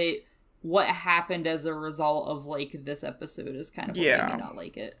 it's that what happened as a result of like this episode is kind of what made me not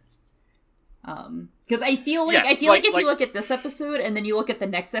like it. Because I feel like if you look at this episode and then you look at the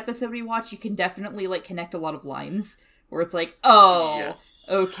next episode we watch, you can definitely like connect a lot of lines where it's like,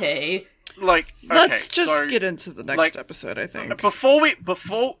 okay. Like, let's just get into the next episode, I think. Before we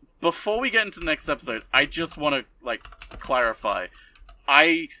get into the next episode, I just want to like clarify.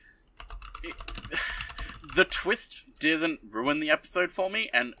 The twist didn't ruin the episode for me,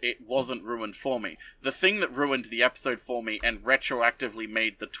 and it wasn't ruined for me. The thing that ruined the episode for me and retroactively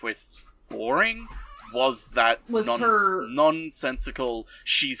made the twist boring was that nonsensical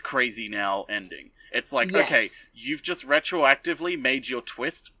 "she's crazy now" ending. It's like, okay, you've just retroactively made your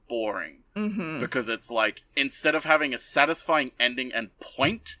twist boring. Mm-hmm. Because it's like, instead of having a satisfying ending and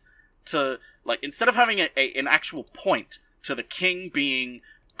point to, like, instead of having an actual point to the king being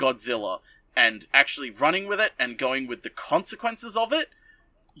Godzilla and actually running with it and going with the consequences of it,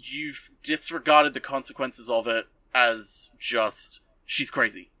 you've disregarded the consequences of it as just, she's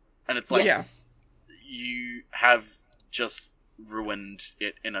crazy. And it's like, you have just ruined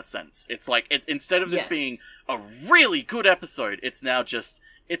it in a sense. It's like, instead of this being a really good episode, it's now just,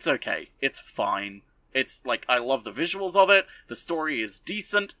 it's okay, it's fine. It's like, I love the visuals of it, the story is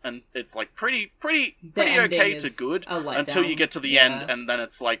decent, and it's like pretty okay to good until you get to the end, and then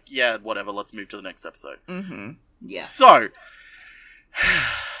it's like, yeah, whatever, let's move to the next episode. Mm-hmm. Yeah. So,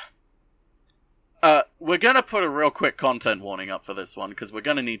 we're gonna put a real quick content warning up for this one, because we're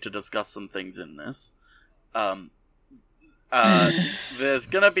gonna need to discuss some things in this. There's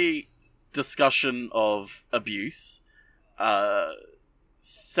gonna be discussion of abuse,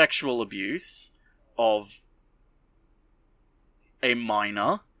 sexual abuse of a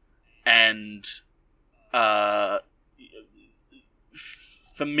minor, and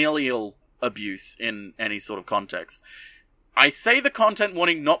familial abuse in any sort of context. I say the content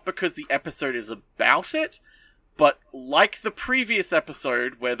warning not because the episode is about it, but like the previous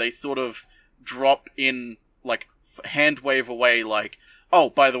episode where they sort of drop in, like, hand wave away, like, oh,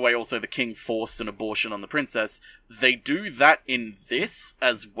 by the way, also the king forced an abortion on the princess. They do that in this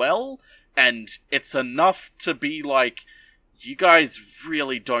as well, and it's enough to be like, you guys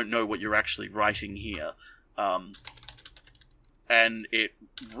really don't know what you're actually writing here. And it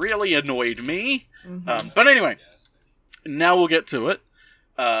really annoyed me. Mm-hmm. But anyway, now we'll get to it.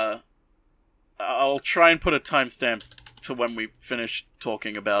 I'll try and put a timestamp to when we finish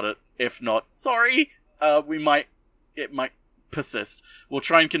talking about it. If not, sorry, it might persist. We'll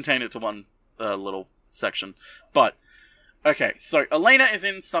try and contain it to one little section. But, okay, so Elaina is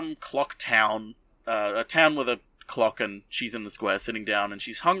in some clock town, a town with a clock, and she's in the square sitting down, and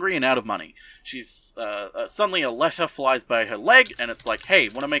she's hungry and out of money. She's, suddenly a letter flies by her leg, and it's like, hey,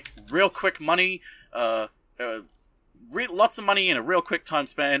 want to make real quick money, lots of money in a real quick time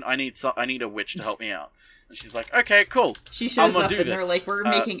span, I need a witch to help me out. And she's like, okay, cool. She shows up and they're like, we're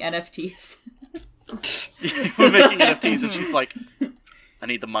making NFTs. We're making NFTs, and she's like, I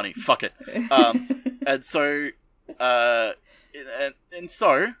need the money, fuck it. And so,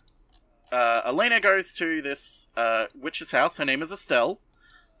 Elaina goes to this witch's house. Her name is Estelle,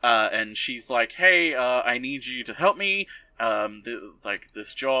 and she's like, hey, I need you to help me,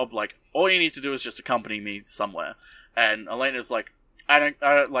 this job, like, all you need to do is just accompany me somewhere. And Elena's like, I don't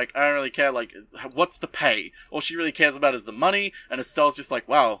really care, like, what's the pay? All she really cares about is the money, and Estelle's just like,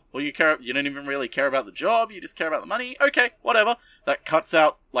 wow, well, you don't even really care about the job, you just care about the money? Okay, whatever. That cuts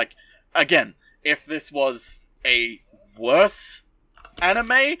out, like, again, if this was a worse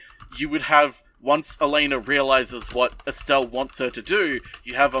anime, you would have, once Elaina realizes what Estelle wants her to do,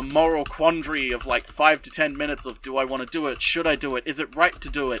 you have a moral quandary of, like, 5 to 10 minutes of, do I want to do it? Should I do it? Is it right to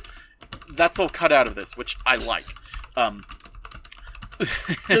do it? That's all cut out of this, which I like.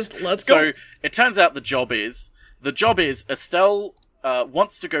 Just let's go. So it turns out the job is Estelle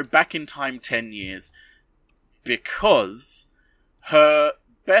wants to go back in time 10 years because her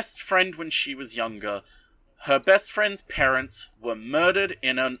best friend when she was younger, her best friend's parents were murdered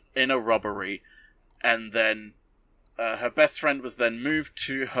in a robbery, and then her best friend was then moved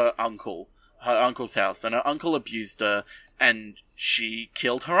to her uncle's house, and her uncle abused her, and she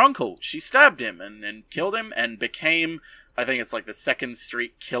killed her uncle. She stabbed him and killed him and became, I think it's like the Second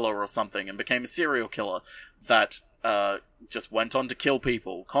Street Killer or something, and became a serial killer that just went on to kill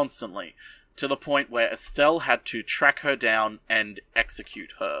people constantly, to the point where Estelle had to track her down and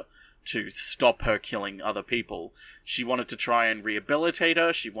execute her to stop her killing other people. She wanted to try and rehabilitate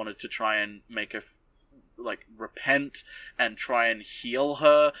her, she wanted to try and make her repent and try and heal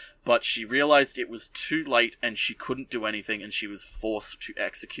her, but she realized it was too late and she couldn't do anything, and she was forced to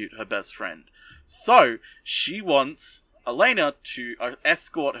execute her best friend. So she wants Elaina to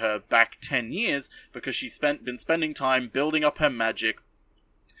escort her back 10 years because she's been spending time building up her magic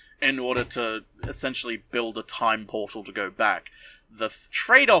in order to essentially build a time portal to go back. The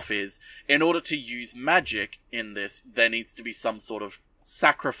trade-off is, in order to use magic in this, there needs to be some sort of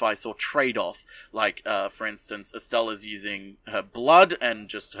sacrifice or trade-off. Like, for instance, Estelle is using her blood and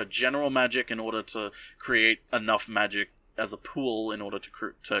just her general magic in order to create enough magic as a pool in order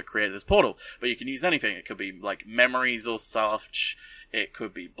to create this portal. But you can use anything. It could be, like, memories or such. It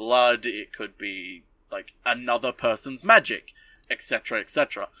could be blood. It could be, like, another person's magic, etc.,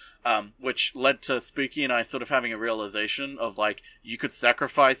 etc. Which led to Spooky and I sort of having a realization of, like, you could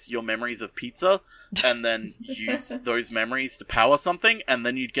sacrifice your memories of pizza and then use those memories to power something, and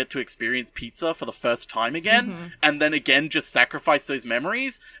then you'd get to experience pizza for the first time again, and then again just sacrifice those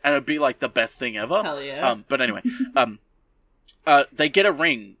memories, and it'd be, like, the best thing ever. Hell yeah. But anyway, they get a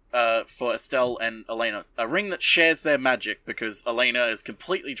ring for Estelle and Elaina. A ring that shares their magic, because Elaina is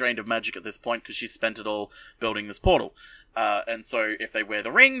completely drained of magic at this point because she's spent it all building this portal. And so if they wear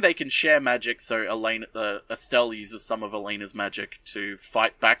the ring, they can share magic, so Estelle uses some of Elena's magic to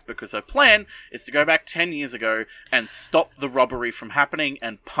fight back, because her plan is to go back 10 years ago and stop the robbery from happening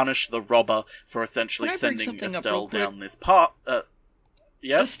and punish the robber for essentially sending Estelle down this path.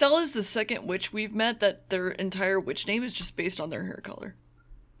 Yeah? Estelle is the second witch we've met that their entire witch name is just based on their hair color.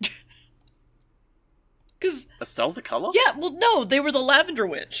 Cause Estelle's a color? Yeah, well, no, they were the Lavender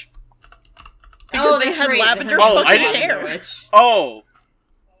Witch. Because they had lavender hair. Oh,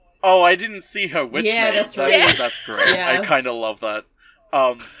 I didn't see her witch name. That's right. That's great. Yeah. I kind of love that.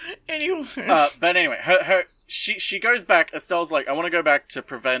 Anyway. But anyway, she goes back. Estelle's like, I want to go back to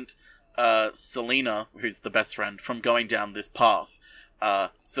prevent Selena, who's the best friend, from going down this path.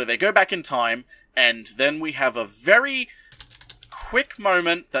 So they go back in time, and then we have a very quick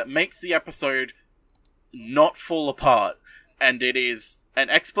moment that makes the episode not fall apart, and it is an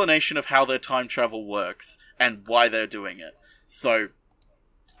explanation of how their time travel works and why they're doing it. So,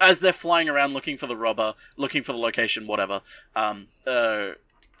 as they're flying around looking for the robber, looking for the location, whatever,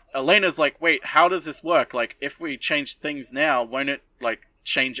 Elena's like, wait, how does this work? Like, if we change things now, won't it, like,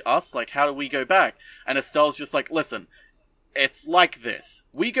 change us? Like, how do we go back? And Estelle's just like, listen, it's like this.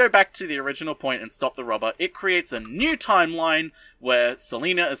 We go back to the original point and stop the robber. It creates a new timeline where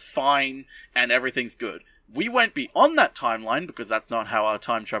Selena is fine and everything's good. We won't be on that timeline because that's not how our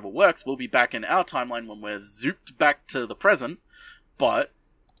time travel works. We'll be back in our timeline when we're zooped back to the present. But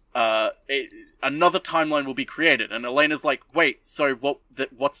another timeline will be created. And Elena's like, wait, so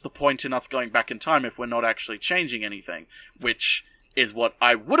what's the point in us going back in time if we're not actually changing anything? Which is what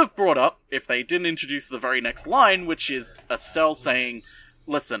I would have brought up if they didn't introduce the very next line, which is Estelle saying,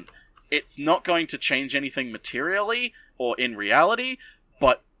 listen, it's not going to change anything materially or in reality,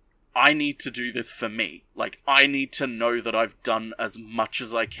 but I need to do this for me. Like, I need to know that I've done as much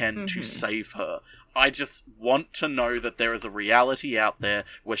as I can to save her. I just want to know that there is a reality out there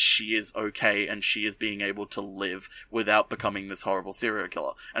where she is okay and she is being able to live without becoming this horrible serial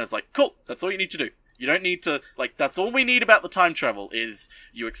killer. And it's like, cool, that's all you need to do. You don't need to, like, that's all we need about the time travel, is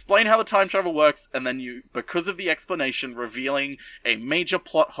you explain how the time travel works, and then you, because of the explanation revealing a major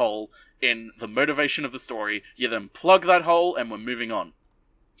plot hole in the motivation of the story, you then plug that hole and we're moving on.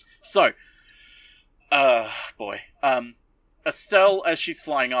 So, Boy. Estelle, as she's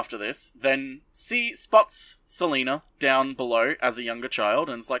flying after this, then spots Selena down below as a younger child,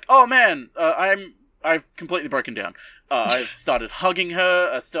 and is like, "Oh man, I've completely broken down. I've started hugging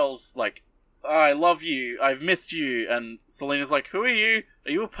her." Estelle's like, "I love you. I've missed you." And Selena's like, "Who are you?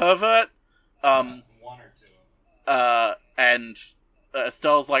 Are you a pervert?" One or two. And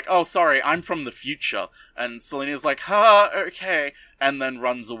Estelle's like, "Oh, sorry, I'm from the future." And Selena's like, okay," and then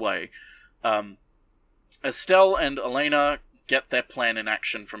runs away. Estelle and Elaina get their plan in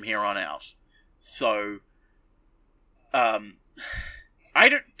action from here on out. So, I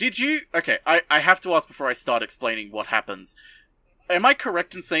have to ask before I start explaining what happens. Am I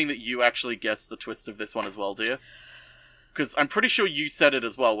correct in saying that you actually guessed the twist of this one as well, dear? Because I'm pretty sure you said it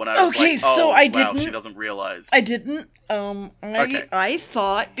as well when I was okay, like, so wow, I didn't. She doesn't realize. I didn't. Okay. I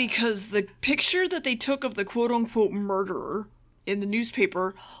thought because the picture that they took of the quote-unquote murderer in the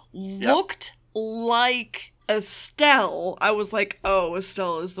newspaper looked like Estelle, I was like, oh,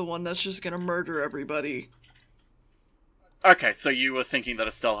 Estelle is the one that's just gonna murder everybody. Okay, so you were thinking that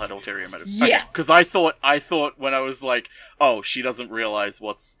Estelle had ulterior motives. Yeah. Because I thought when I was like, oh, she doesn't realize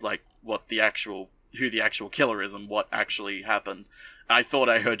who the actual killer is and what actually happened. I thought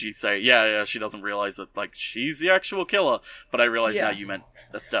I heard you say, yeah, she doesn't realize that, like, she's the actual killer. But I realized now you meant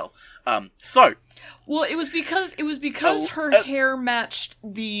Estelle. Well, it was because her hair matched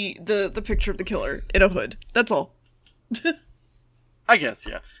the picture of the killer in a hood. That's all. I guess,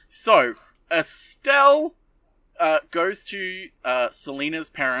 yeah. So, Estelle goes to Selena's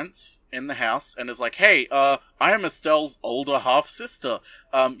parents in the house and is like, "Hey, I am Estelle's older half-sister.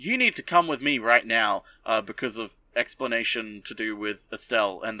 You need to come with me right now because of explanation to do with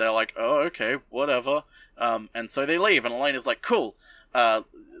Estelle." And they're like, "Oh, okay, whatever." And so they leave, and Elena's like, "Cool.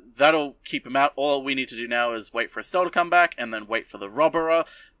 That'll keep him out. All we need to do now is wait for Estelle to come back, and then wait for the robber,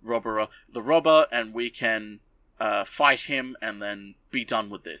 and we can fight him, and then be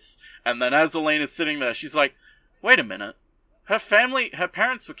done with this." And then as Elena's sitting there, she's like, "Wait a minute. Her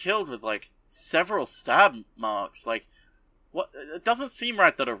parents were killed with, like, several stab marks. Like, what? It doesn't seem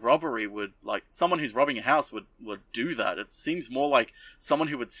right that a robbery would, like, someone who's robbing a house would do that. It seems more like someone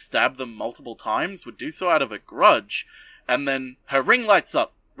who would stab them multiple times would do so out of a grudge." And then her ring lights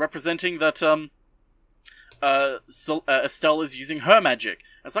up, representing that, Estelle is using her magic.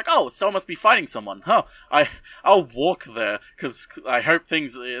 And it's like, oh, Estelle must be fighting someone. Huh, I'll walk there, because I hope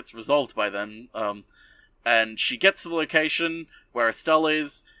it's resolved by then. And she gets to the location where Estelle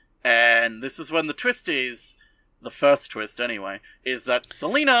is, and this is when the twist is, the first twist anyway, is that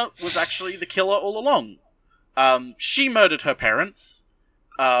Selena was actually the killer all along. She murdered her parents,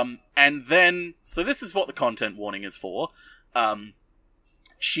 and then, so this is what the content warning is for.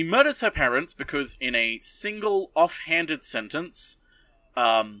 She murders her parents because in a single offhanded sentence,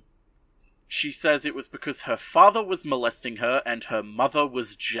 she says it was because her father was molesting her and her mother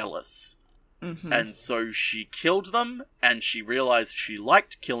was jealous. Mm-hmm. And so she killed them, and she realized she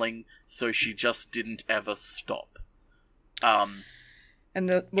liked killing, so she just didn't ever stop. And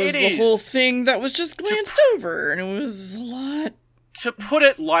that was the whole thing that was just glanced over, and it was a lot. To put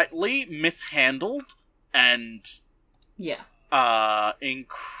it lightly, mishandled, and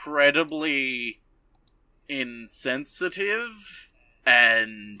incredibly insensitive,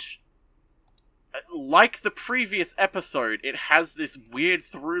 and like the previous episode, it has this weird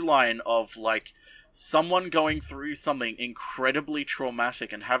through line of, like, someone going through something incredibly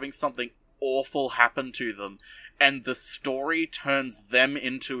traumatic and having something awful happen to them, and the story turns them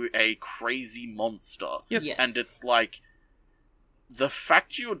into a crazy monster. Yep. Yes. And it's like, the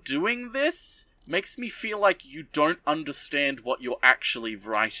fact you're doing this makes me feel like you don't understand what you're actually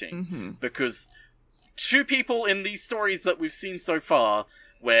writing. Mm-hmm. Because two people in these stories that we've seen so far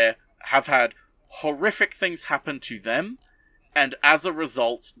have had horrific things happen to them, and as a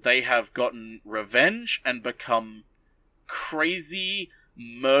result, they have gotten revenge and become crazy,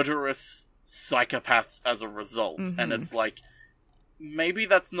 murderous psychopaths as a result. Mm-hmm. And it's like, maybe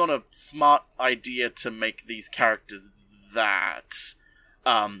that's not a smart idea to make these characters that.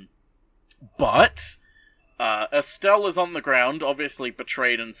 But Estelle is on the ground, obviously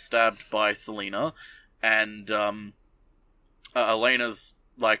betrayed and stabbed by Selena, and Elena's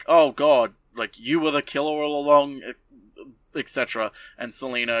like, "Oh god, like, you were the killer all along," etc. And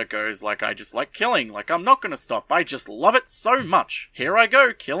Selena goes like, "I just like killing, like, I'm not gonna stop, I just love it so much, here I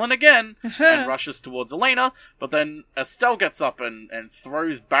go, killing again," and rushes towards Elaina, but then Estelle gets up and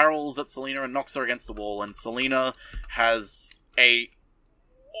throws barrels at Selena and knocks her against the wall, and Selena has a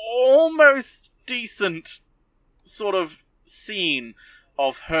almost decent sort of scene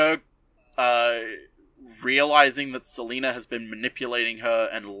of her realizing that Selena has been manipulating her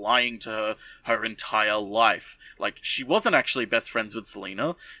and lying to her entire life. Like, she wasn't actually best friends with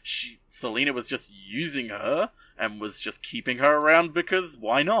Selena. Selena was just using her and was just keeping her around because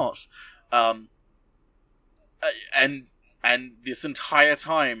why not? And this entire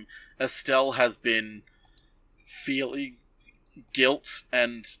time, Estelle has been feeling guilt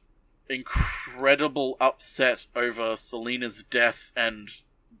and incredible upset over Selena's death and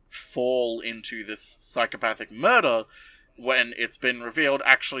fall into this psychopathic murder, when it's been revealed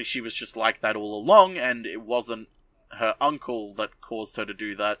actually she was just like that all along, and it wasn't her uncle that caused her to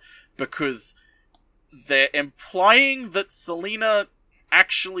do that, because they're implying that Selena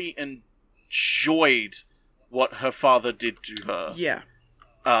actually enjoyed what her father did to her. Yeah.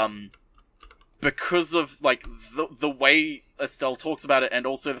 Because of, like, the way Estelle talks about it, and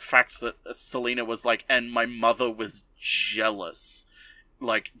also the fact that Selena was like, and my mother was jealous.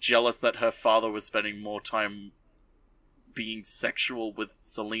 Like, jealous that her father was spending more time being sexual with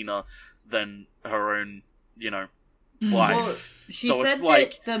Selena than her own, life. Well, she so said it's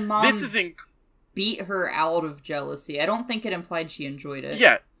like, that the mom this is beat her out of jealousy. I don't think it implied she enjoyed it.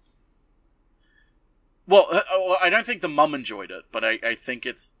 Yeah. Well, I don't think the mum enjoyed it, but I think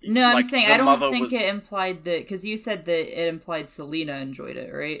it's... No, I'm saying I don't think was... it implied that... Because you said that it implied Selena enjoyed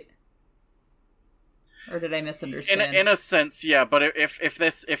it, right? Or did I misunderstand? In a sense, yeah. But if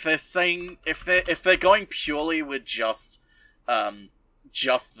they're going purely with just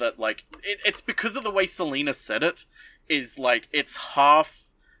that, like, it's because of the way Selena said it. Is like, it's half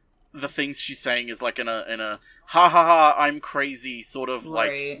the things she's saying is like in a ha ha ha I'm crazy sort of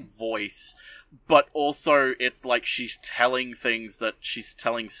like voice. But also, it's like she's telling things that she's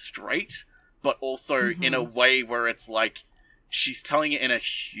telling straight, but also in a way where it's like, she's telling it in a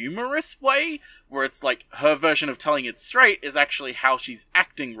humorous way, where it's like, her version of telling it straight is actually how she's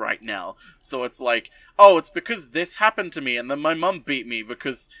acting right now. So it's like, oh, it's because this happened to me, and then my mum beat me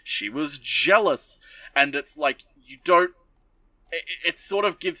because she was jealous. And it's like, you don't... It sort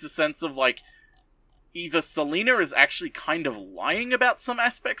of gives a sense of, like, either Selena is actually kind of lying about some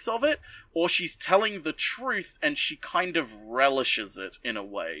aspects of it, or she's telling the truth and she kind of relishes it in a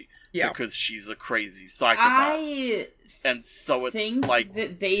way. Yeah. Because she's a crazy psychopath. And so it's like...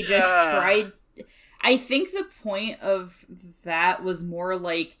 that they just tried... I think the point of that was more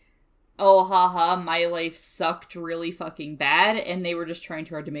like, oh, haha, my life sucked really fucking bad, and they were just trying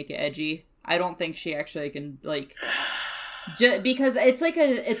too hard to make it edgy. I don't think she actually can, like... because it's like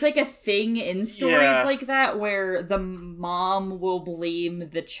a thing in stories like that where the mom will blame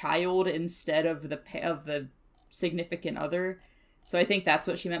the child instead of the significant other. So I think that's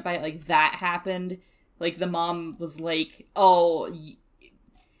what she meant by it. Like, that happened. Like, the mom was like, "Oh,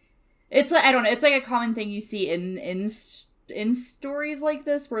 it's like, I don't know. It's like a common thing you see in stories like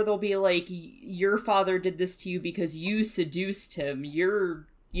this, where they'll be like, your father did this to you because you seduced him. You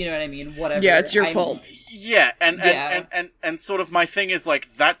know what I mean? Whatever. Yeah, it's your fault. Yeah, and sort of my thing is, like,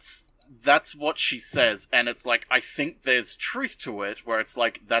 that's what she says, and it's like, I think there's truth to it, where it's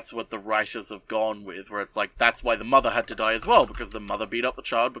like, that's what the writers have gone with, where it's like, that's why the mother had to die as well, because the mother beat up the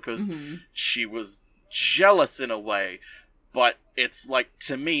child because she was jealous in a way. But it's like,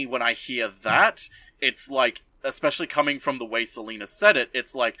 to me, when I hear that, it's like, especially coming from the way Selena said it,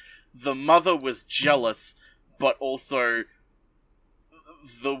 it's like, the mother was jealous, but also...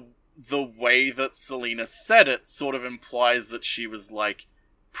 The way that Selena said it sort of implies that she was, like,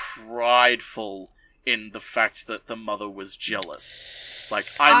 prideful in the fact that the mother was jealous. Like,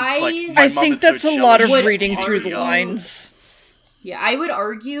 I think that's a lot of reading through the lines. Yeah, I would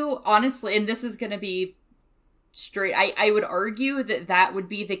argue, honestly, and this is gonna be straight, I would argue that would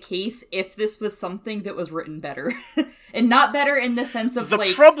be the case if this was something that was written better. And not better in the sense of,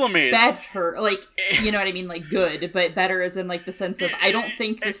 the problem is... better, like, you know what I mean, like, good, but better as in, like, the sense of, I don't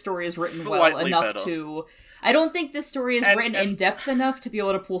think the story is written well enough better. to... I don't think the story is written in depth enough to be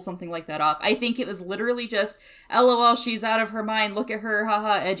able to pull something like that off. I think it was literally just, LOL, she's out of her mind, look at her,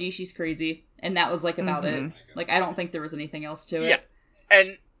 haha, edgy, she's crazy. And that was, like, about it. Like, I don't think there was anything else to it. Yeah,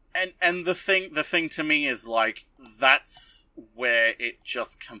 and the thing to me is, like, that's where it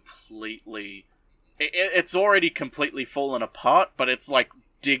just completely... It's already completely fallen apart, but it's, like,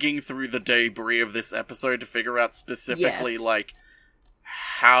 digging through the debris of this episode to figure out specifically, like,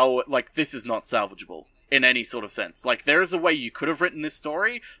 how... Like, this is not salvageable in any sort of sense. Like, there is a way you could have written this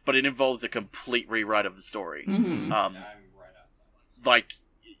story, but it involves a complete rewrite of the story. Like,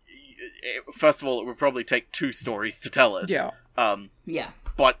 first of all, it would probably take 2 stories to tell it. Yeah.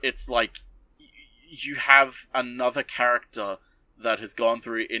 But it's like, you have another character that has gone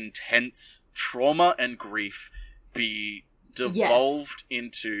through intense trauma and grief be devolved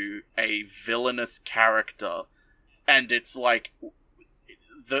into a villainous character, and it's like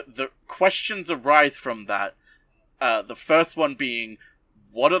the questions arise from that. The first one being,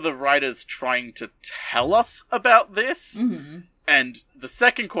 what are the writers trying to tell us about this? Mm-hmm. And the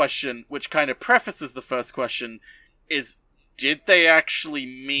second question, which kind of prefaces the first question, is, did they actually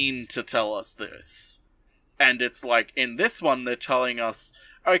mean to tell us this? And it's like, in this one, they're telling us,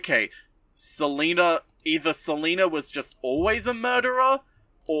 okay, Selina was just always a murderer,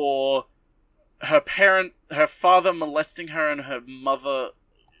 or her father molesting her and her mother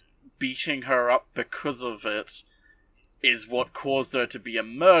beating her up because of it is what caused her to be a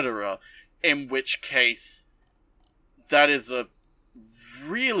murderer, in which case that is a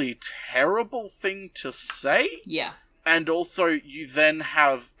really terrible thing to say. Yeah. And also, you then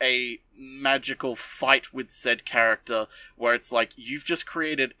have a magical fight with said character, where it's like, you've just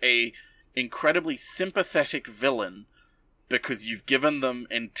created a incredibly sympathetic villain because you've given them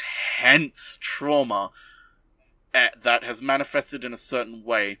intense trauma that has manifested in a certain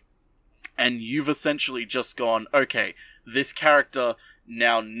way, and you've essentially just gone, okay, this character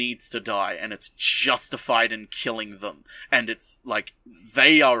now needs to die, and it's justified in killing them. And it's like,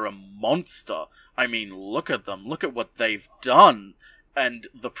 they are a monster. I mean, look at them. Look at what they've done. And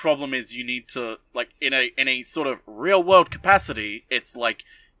the problem is, you need to, like, in a sort of real-world capacity, it's like,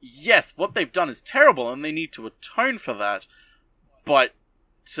 yes, what they've done is terrible, and they need to atone for that. But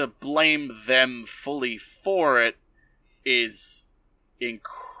to blame them fully for it is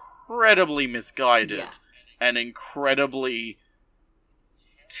incredibly misguided and incredibly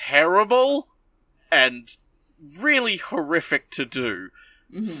terrible and really horrific to do.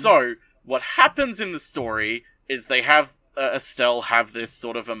 Mm-hmm. So, what happens in the story is they have Estelle have this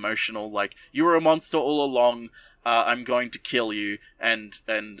sort of emotional, like, you were a monster all along, I'm going to kill you, and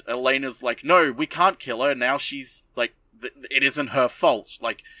Elena's like, no, we can't kill her, now she's, like, it isn't her fault,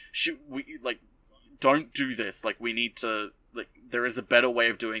 like, don't do this, like, we need to, like, there is a better way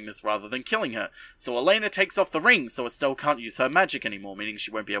of doing this rather than killing her. So Elaina takes off the ring, so Estelle can't use her magic anymore, meaning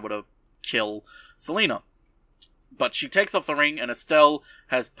she won't be able to kill Selina. But she takes off the ring, and Estelle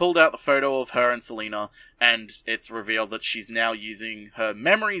has pulled out the photo of her and Selina, and it's revealed that she's now using her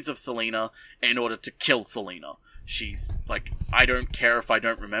memories of Selina in order to kill Selina. She's like, I don't care if I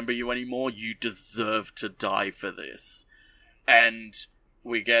don't remember you anymore, you deserve to die for this. And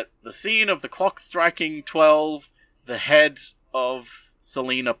we get the scene of the clock striking 12, the head of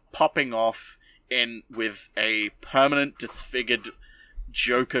Selina popping off in with a permanent disfigured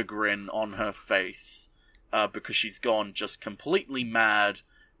Joker grin on her face. Because she's gone just completely mad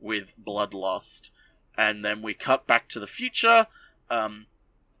with bloodlust. And then we cut back to the future.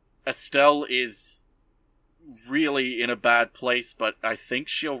 Estelle is really in a bad place, but I think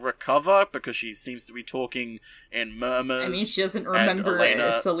she'll recover because she seems to be talking in murmurs. I mean, she doesn't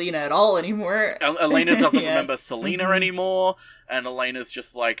remember Selina at all anymore. Elaina doesn't remember Selina anymore, and Elena's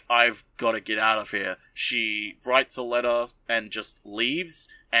just like, I've got to get out of here. She writes a letter and just leaves,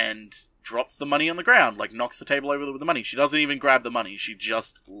 and drops the money on the ground, like knocks the table over with the money. She doesn't even grab the money, she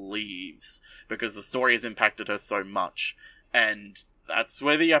just leaves, because the story has impacted her so much. And that's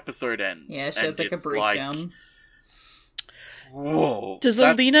where the episode ends. Yeah, she has like a breakdown. Like, whoa. Does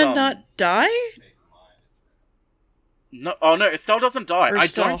Elaina not die? No, oh no, Estelle doesn't die. I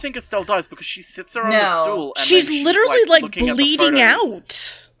don't think Estelle dies because she sits her on the stool and she's literally like bleeding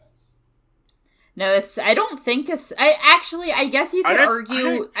out. No, I don't think I guess you could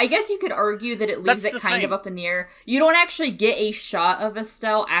argue. I guess you could argue that it leaves it kind of up in the air. You don't actually get a shot of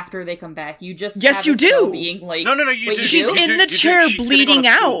Estelle after they come back. You just have you Estelle do. Being like, no, you do. She's in the chair bleeding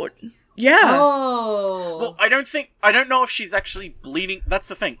out. Yeah. Oh. Well, I don't know if she's actually bleeding. That's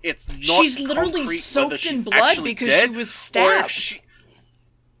the thing. It's not. She's literally soaked in blood because she was stabbed.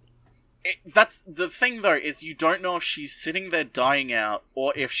 That's the thing, though, is you don't know if she's sitting there dying out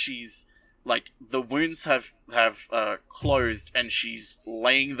or if she's. Like, the wounds have closed, and she's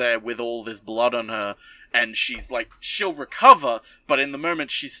laying there with all this blood on her, and she's like, she'll recover, but in the moment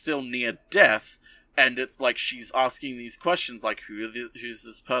she's still near death, and it's like she's asking these questions, like, who's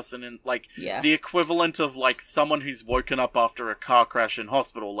this person, and, like, the equivalent of, like, someone who's woken up after a car crash in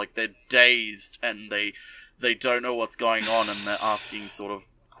hospital, like, they're dazed, and they don't know what's going on, and they're asking sort of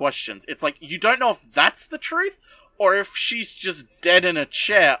questions. It's like, you don't know if that's the truth, or if she's just dead in a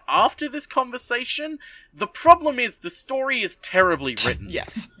chair after this conversation. The problem is the story is terribly written.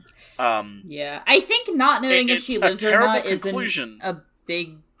 Yes. Yeah, I think not knowing if she lives or not isn't a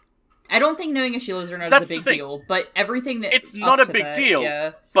big... I don't think knowing if she lives or not is a big deal, but everything that... It's not a big deal,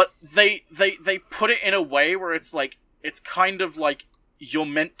 but they put it in a way where it's like, it's kind of like you're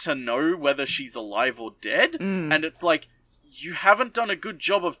meant to know whether she's alive or dead, and it's like, you haven't done a good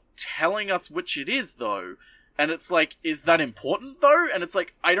job of telling us which it is, though. And it's like, is that important, though? And it's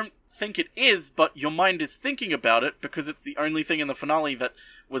like, I don't think it is, but your mind is thinking about it because it's the only thing in the finale that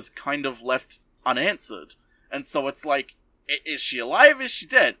was kind of left unanswered. And so it's like, is she alive? Is she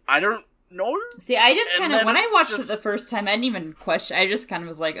dead? I don't know. See, I just kind of, when I watched it the first time, I didn't even question, I just kind of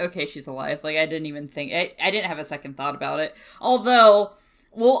was like, okay, she's alive. Like, I didn't even think, I didn't have a second thought about it. Although,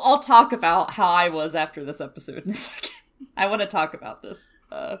 I'll talk about how I was after this episode in a second. I want to talk about this,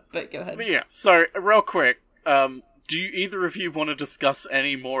 but go ahead. But yeah, so, real quick, do either of you want to discuss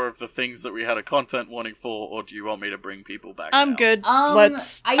any more of the things that we had a content warning for, or do you want me to bring people back I'm now? good.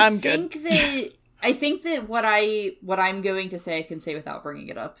 I think that what I'm going to say I can say without bringing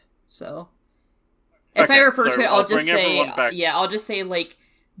it up. So if I refer to it, I'll just say I'll just say like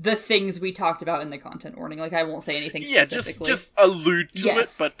the things we talked about in the content warning. Like I won't say anything specifically. just allude to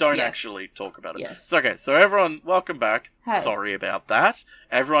it, but don't actually talk about it. Yes. So, okay, so everyone, welcome back. Hi. Sorry about that.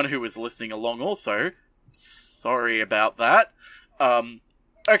 Everyone who was listening along also, sorry about that.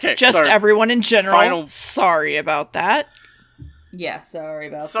 Okay, just so everyone in general, sorry about that. Yeah, sorry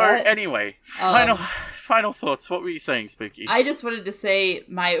about that. So, anyway, final thoughts. What were you saying, Spooky? I just wanted to say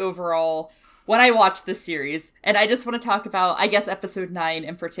my overall, when I watched this series, and I just want to talk about, I guess, episode 9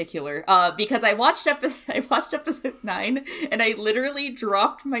 in particular, because I watched episode 9, and I literally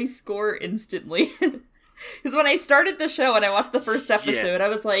dropped my score instantly. Because when I started the show and I watched the first episode, I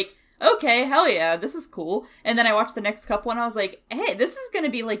was like, okay, hell yeah, this is cool. And then I watched the next couple and I was like, hey, this is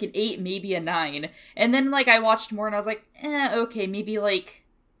gonna be like an 8, maybe a 9. And then like I watched more and I was like, okay, maybe like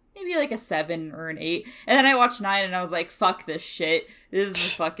a 7 or an 8. And then I watched 9 and I was like, fuck this shit. This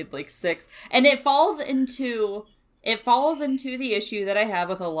is fucking like 6. And it falls into the issue that I have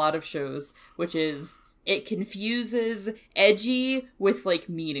with a lot of shows, which is it confuses edgy with, like,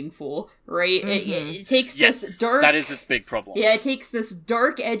 meaningful, right? Mm-hmm. It takes this dark... that is its big problem. Yeah, it takes this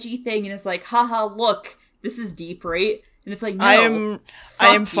dark, edgy thing, and it's like, haha, look, this is deep, right? And it's like, no, I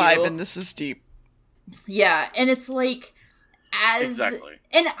am 5, and this is deep. Yeah, and it's like, Exactly.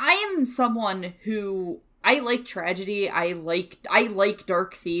 And I am someone who... I like tragedy, I like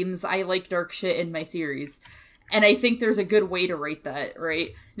dark themes, I like dark shit in my series. And I think there's a good way to write that,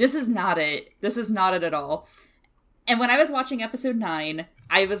 right? This is not it. This is not it at all. And when I was watching episode 9,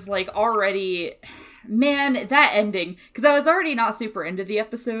 I was like already, man, that ending. Because I was already not super into the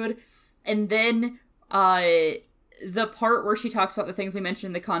episode. And then the part where she talks about the things we mentioned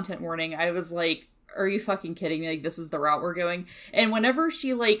in the content warning, I was like, are you fucking kidding me? Like, this is the route we're going? And whenever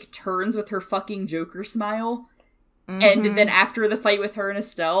she, like, turns with her fucking Joker smile... Mm-hmm. And then after the fight with her and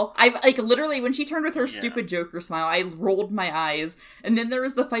Estelle, I like literally when she turned with her stupid Joker smile, I rolled my eyes. And then there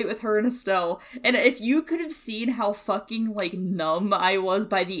was the fight with her and Estelle. And if you could have seen how fucking like numb I was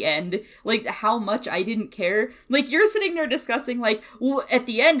by the end, like how much I didn't care. Like you're sitting there discussing like, well, at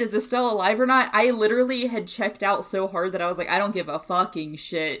the end, is Estelle alive or not? I literally had checked out so hard that I was like, I don't give a fucking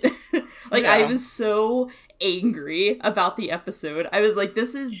shit. Like I was so angry about the episode. I was like,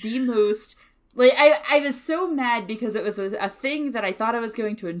 this is the most... Like, I was so mad because it was a thing that I thought I was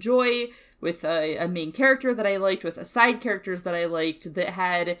going to enjoy with a main character that I liked, with a side characters that I liked, that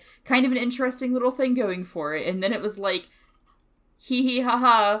had kind of an interesting little thing going for it. And then it was like, hee hee ha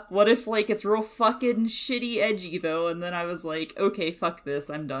ha, what if, like, it's real fucking shitty edgy, though? And then I was like, okay, fuck this,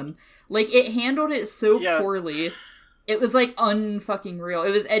 I'm done. Like, it handled it so poorly. It was, like, unfucking real.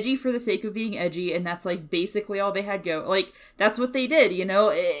 It was edgy for the sake of being edgy, and that's, like, basically all they had go. Like, that's what they did, you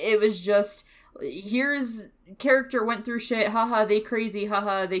know? It was just... Here's character went through shit, haha, they crazy,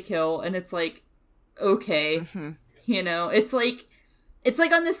 haha, they kill, and it's like, okay, you know, it's like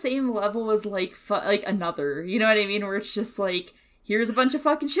on the same level as like Another, you know what I mean, where it's just like, here's a bunch of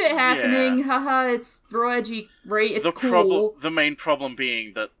fucking shit happening, haha, it's real edgy, right, it's cool. The main problem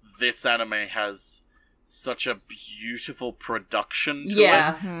being that this anime has such a beautiful production to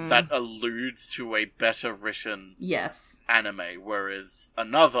it that alludes to a better written anime, whereas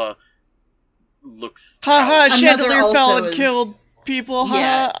Another looks Chandelier fell and killed people.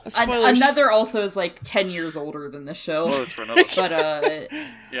 Spoilers. Another also is like 10 years older than the show. Spoilers for Another. But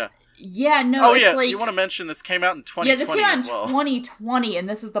it's like, you want to mention this came out in 2020 this came out in 2020, and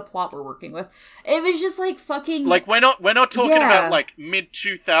this is the plot we're working with. It was just like fucking like we're not talking about like mid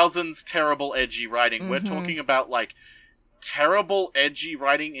 2000s terrible edgy writing. We're talking about like terrible edgy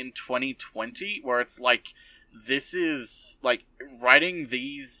writing in 2020, where it's like, this is like writing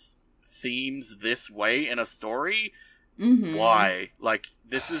these themes this way in a story. Why? Like,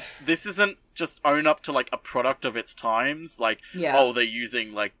 this isn't just own up to, like, a product of its times. Like, oh, they're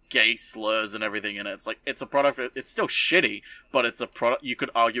using, like, gay slurs and everything in it. It's like, it's a product, it's still shitty, but it's a product, you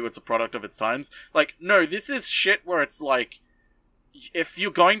could argue it's a product of its times. Like, no, this is shit where it's like, if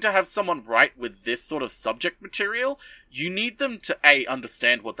you're going to have someone write with this sort of subject material, you need them to, A,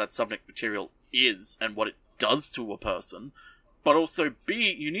 understand what that subject material is and what it does to a person, but also,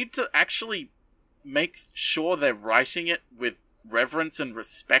 B, you need to actually make sure they're writing it with reverence and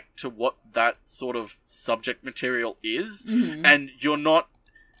respect to what that sort of subject material is, and you're not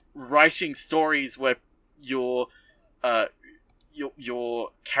writing stories where your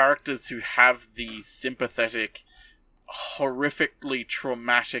characters who have these sympathetic, horrifically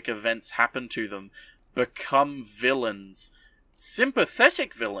traumatic events happen to them become villains.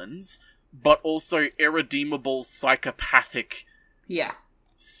 Sympathetic villains, but also irredeemable, psychopathic,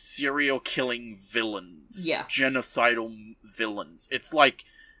 serial killing villains. Genocidal villains. It's like,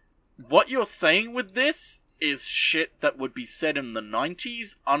 what you're saying with this is shit that would be said in the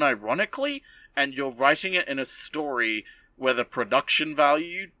 90s, unironically, and you're writing it in a story where the production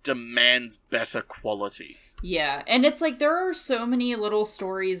value demands better quality. Yeah, and it's like, there are so many little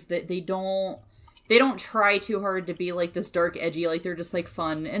stories that they don't try too hard to be, like, this dark, edgy, like, they're just, like,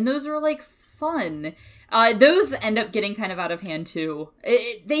 fun. And those are, like, fun. Those end up getting kind of out of hand, too.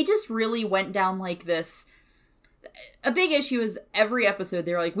 They just really went down, like, this. A big issue is every episode,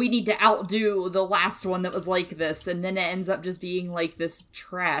 they're like, we need to outdo the last one that was like this. And then it ends up just being, like, this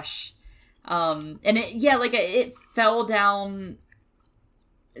trash. And it fell down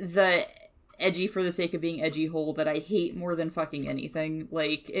the edgy for the sake of being edgy hole that I hate more than fucking anything.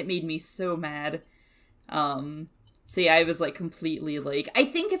 Like, it made me so mad. So yeah, I was, like, completely, like, I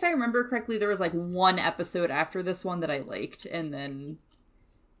think if I remember correctly, there was, like, one episode after this one that I liked, and then,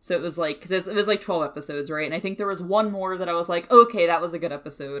 so it was, like, because it was, like, 12 episodes, right? And I think there was one more that I was like, okay, that was a good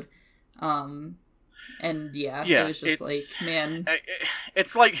episode. And yeah, it was just, like, man.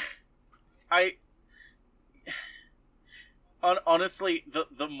 It's, like, honestly,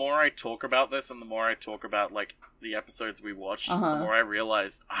 the more I talk about this, and the more I talk about, like, the episodes we watched, the more I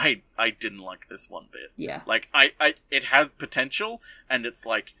realized I didn't like this one bit. Yeah. Like, it had potential, and it's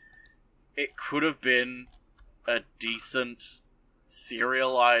like, it could have been a decent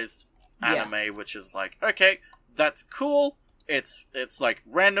serialized anime, which is like, okay, that's cool. It's like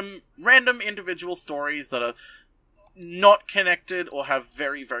random individual stories that are not connected or have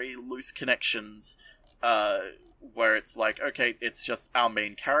very, very loose connections, where it's like, okay, it's just our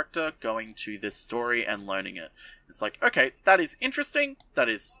main character going to this story and learning it. It's like, okay, that is interesting, that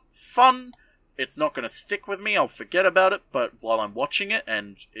is fun, it's not going to stick with me, I'll forget about it, but while I'm watching it,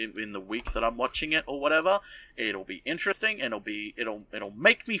 and in the week that I'm watching it, or whatever, it'll be interesting, and it'll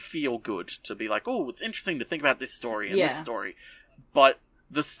make me feel good to be like, oh, it's interesting to think about this story and this story. But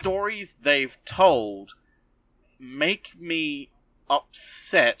the stories they've told make me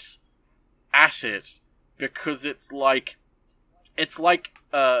upset at it, because it's like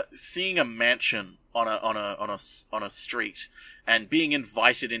seeing a mansion on a street and being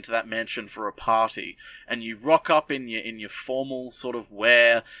invited into that mansion for a party, and you rock up in your formal sort of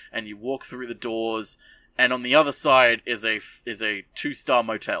wear, and you walk through the doors, and on the other side is a 2-star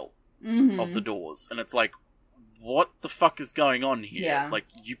motel of the doors, and it's like, what the fuck is going on here? Yeah. Like,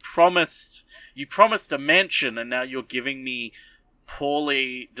 you promised a mansion, and now you're giving me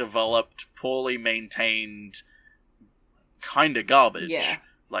poorly developed, poorly maintained kind of garbage. Yeah.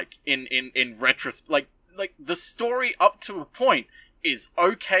 Like, in retrospect, like, the story up to a point is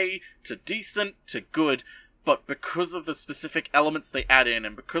okay to decent to good, but because of the specific elements they add in,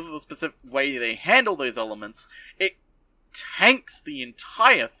 and because of the specific way they handle those elements, it tanks the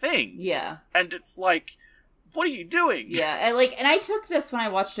entire thing. Yeah. And it's like, what are you doing? Yeah, and I took this when I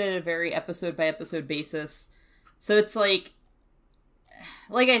watched it at a very episode-by-episode basis. So it's like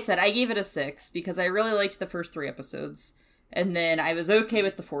I said, I gave it a 6, because I really liked the first 3 episodes. And then I was okay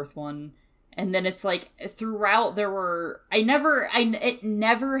with the 4th one. And then it's like, throughout it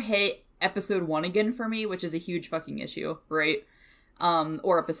never hit episode 1 again for me, which is a huge fucking issue, right?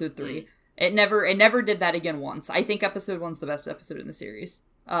 Or episode 3. It never did that again once. I think episode 1's the best episode in the series.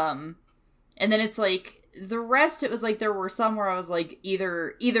 And then it's like, the rest, it was like, there were some where I was like,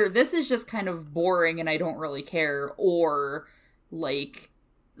 either this is just kind of boring and I don't really care, or like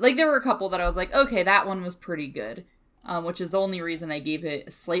there were a couple that I was like, okay, that one was pretty good. Which is the only reason I gave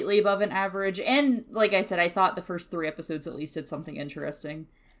it slightly above an average. And like I said, I thought the first 3 episodes at least did something interesting.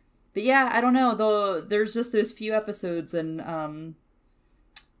 But yeah, I don't know, though, there's just those few episodes, and I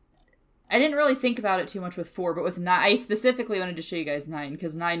didn't really think about it too much with 4, but with 9, I specifically wanted to show you guys 9,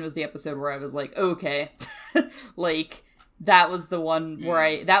 because 9 was the episode where I was like, okay, like, that was the one where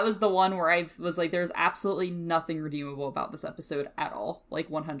I was like, there's absolutely nothing redeemable about this episode at all. Like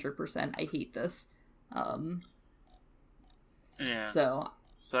 100%. I hate this. Yeah. So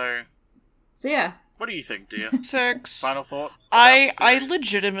yeah. What do you think, dear? 6. Final thoughts? I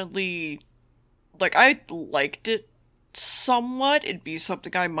legitimately, like, I liked it somewhat. It'd be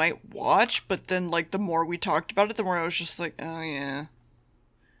something I might watch, but then, like, the more we talked about it, the more I was just like, oh yeah.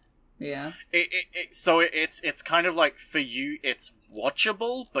 Yeah. So it's kind of like, for you, it's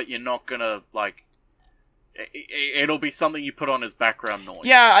watchable, but you're not gonna, like, it'll be something you put on as background noise.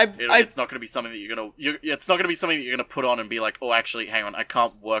 Yeah, it's not gonna be something that it's not gonna be something that you're gonna put on and be like, oh, actually, hang on, I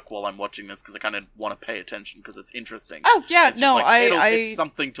can't work while I'm watching this because I kind of want to pay attention because it's interesting. Oh yeah, it's it's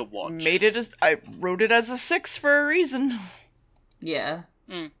something to watch. I wrote it as a 6 for a reason. Yeah.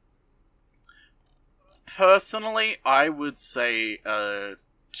 Personally, I would say 2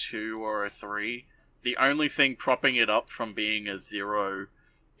 or a 3. The only thing propping it up from being a 0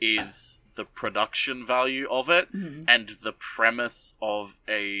 is the production value of it, and the premise of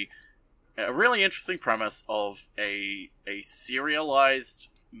a really interesting premise of a serialized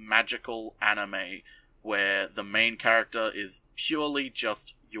magical anime where the main character is purely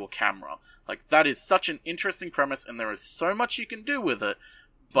just your camera. Like, that is such an interesting premise, and there is so much you can do with it,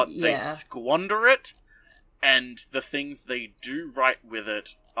 but they squander it, and the things they do right with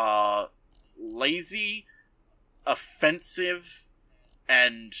it are lazy, offensive,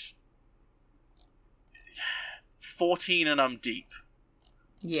 and 14 and I'm deep.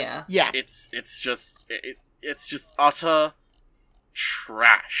 Yeah. Yeah. It's just utter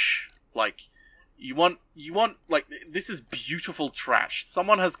trash. Like, you want like, this is beautiful trash.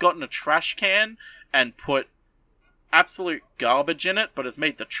 Someone has gotten a trash can and put absolute garbage in it, but has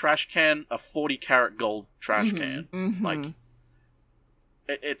made the trash can a 40-karat gold trash can. Like,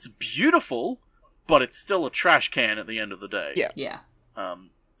 it's beautiful, but it's still a trash can at the end of the day. Yeah. Yeah.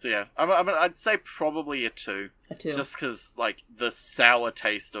 So yeah, I'd say probably a 2. A 2. Just because, like, the sour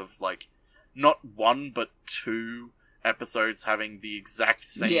taste of, like, not 1, but 2 episodes having the exact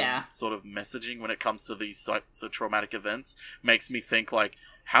same sort of messaging when it comes to these types of traumatic events makes me think, like,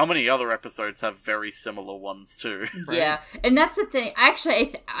 how many other episodes have very similar ones, too? Right? Yeah, and that's the thing.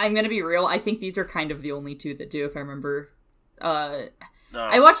 Actually, I'm gonna be real, I think these are kind of the only 2 that do, if I remember. I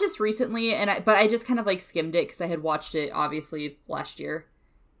watched this recently, but I just kind of, like, skimmed it, because I had watched it, obviously, last year.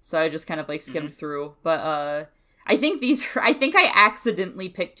 So I just kind of, like, skimmed through. But, I think I accidentally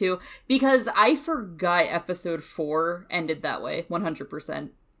picked 2, because I forgot episode 4 ended that way, 100%.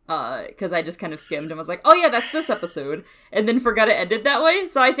 Because I just kind of skimmed and was like, oh yeah, that's this episode. And then forgot it ended that way.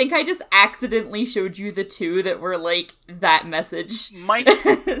 So I think I just accidentally showed you the 2 that were, like, that message. My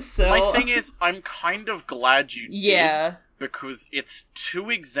thing is, I'm kind of glad you did. Because it's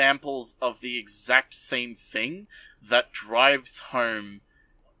 2 examples of the exact same thing that drives home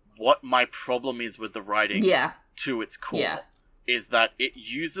what my problem is with the writing to its core. Is that it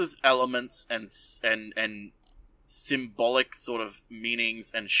uses elements and symbolic sort of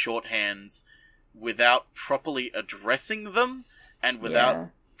meanings and shorthands without properly addressing them and without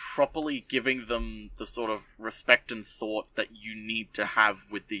properly giving them the sort of respect and thought that you need to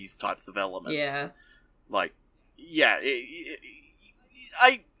have with these types of elements. Yeah. Like,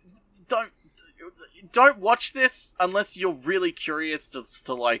 I don't watch this unless you're really curious as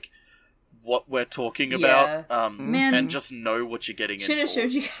to, like, what we're talking about, Man, and just know what you're getting into. Should have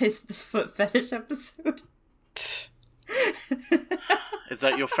showed you guys the foot fetish episode. Is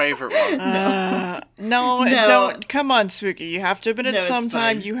that your favorite one? No, don't. Come on, Spooky. You have to admit it No,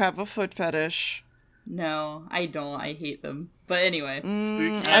 sometime you have a foot fetish. No, I don't. I hate them. But anyway.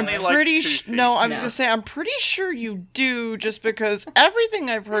 Spooky I'm pretty No, I was gonna say, I'm pretty sure you do, just because everything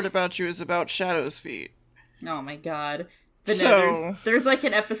I've heard about you is about Shadow's feet. Oh my god. But no, there's like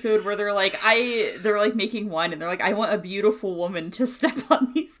an episode where they're like making wine and they're like, I want a beautiful woman to step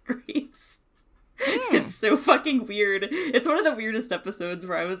on these grapes. It's so fucking weird. It's one of the weirdest episodes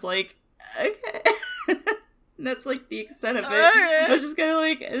where I was like, okay. That's like the extent of it. I was just kind of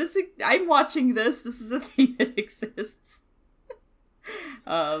like, I'm watching this. This is a thing that exists.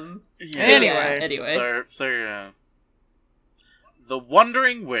 Anyway. So yeah. The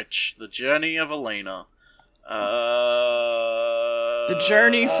Wandering Witch, The Journey of Elaina. The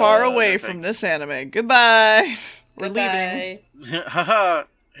journey far away from this anime. Goodbye. We're leaving. Haha.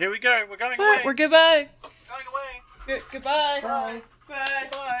 Here we go. We're going away. We're goodbye. Going away. Goodbye. Bye. Bye.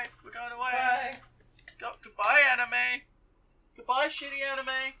 Bye. We're going away. Bye. Goodbye, anime. Goodbye, shitty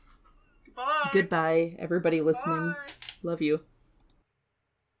anime. Goodbye. Goodbye, everybody listening. Bye. Love you.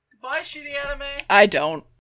 Goodbye, shitty anime. I don't.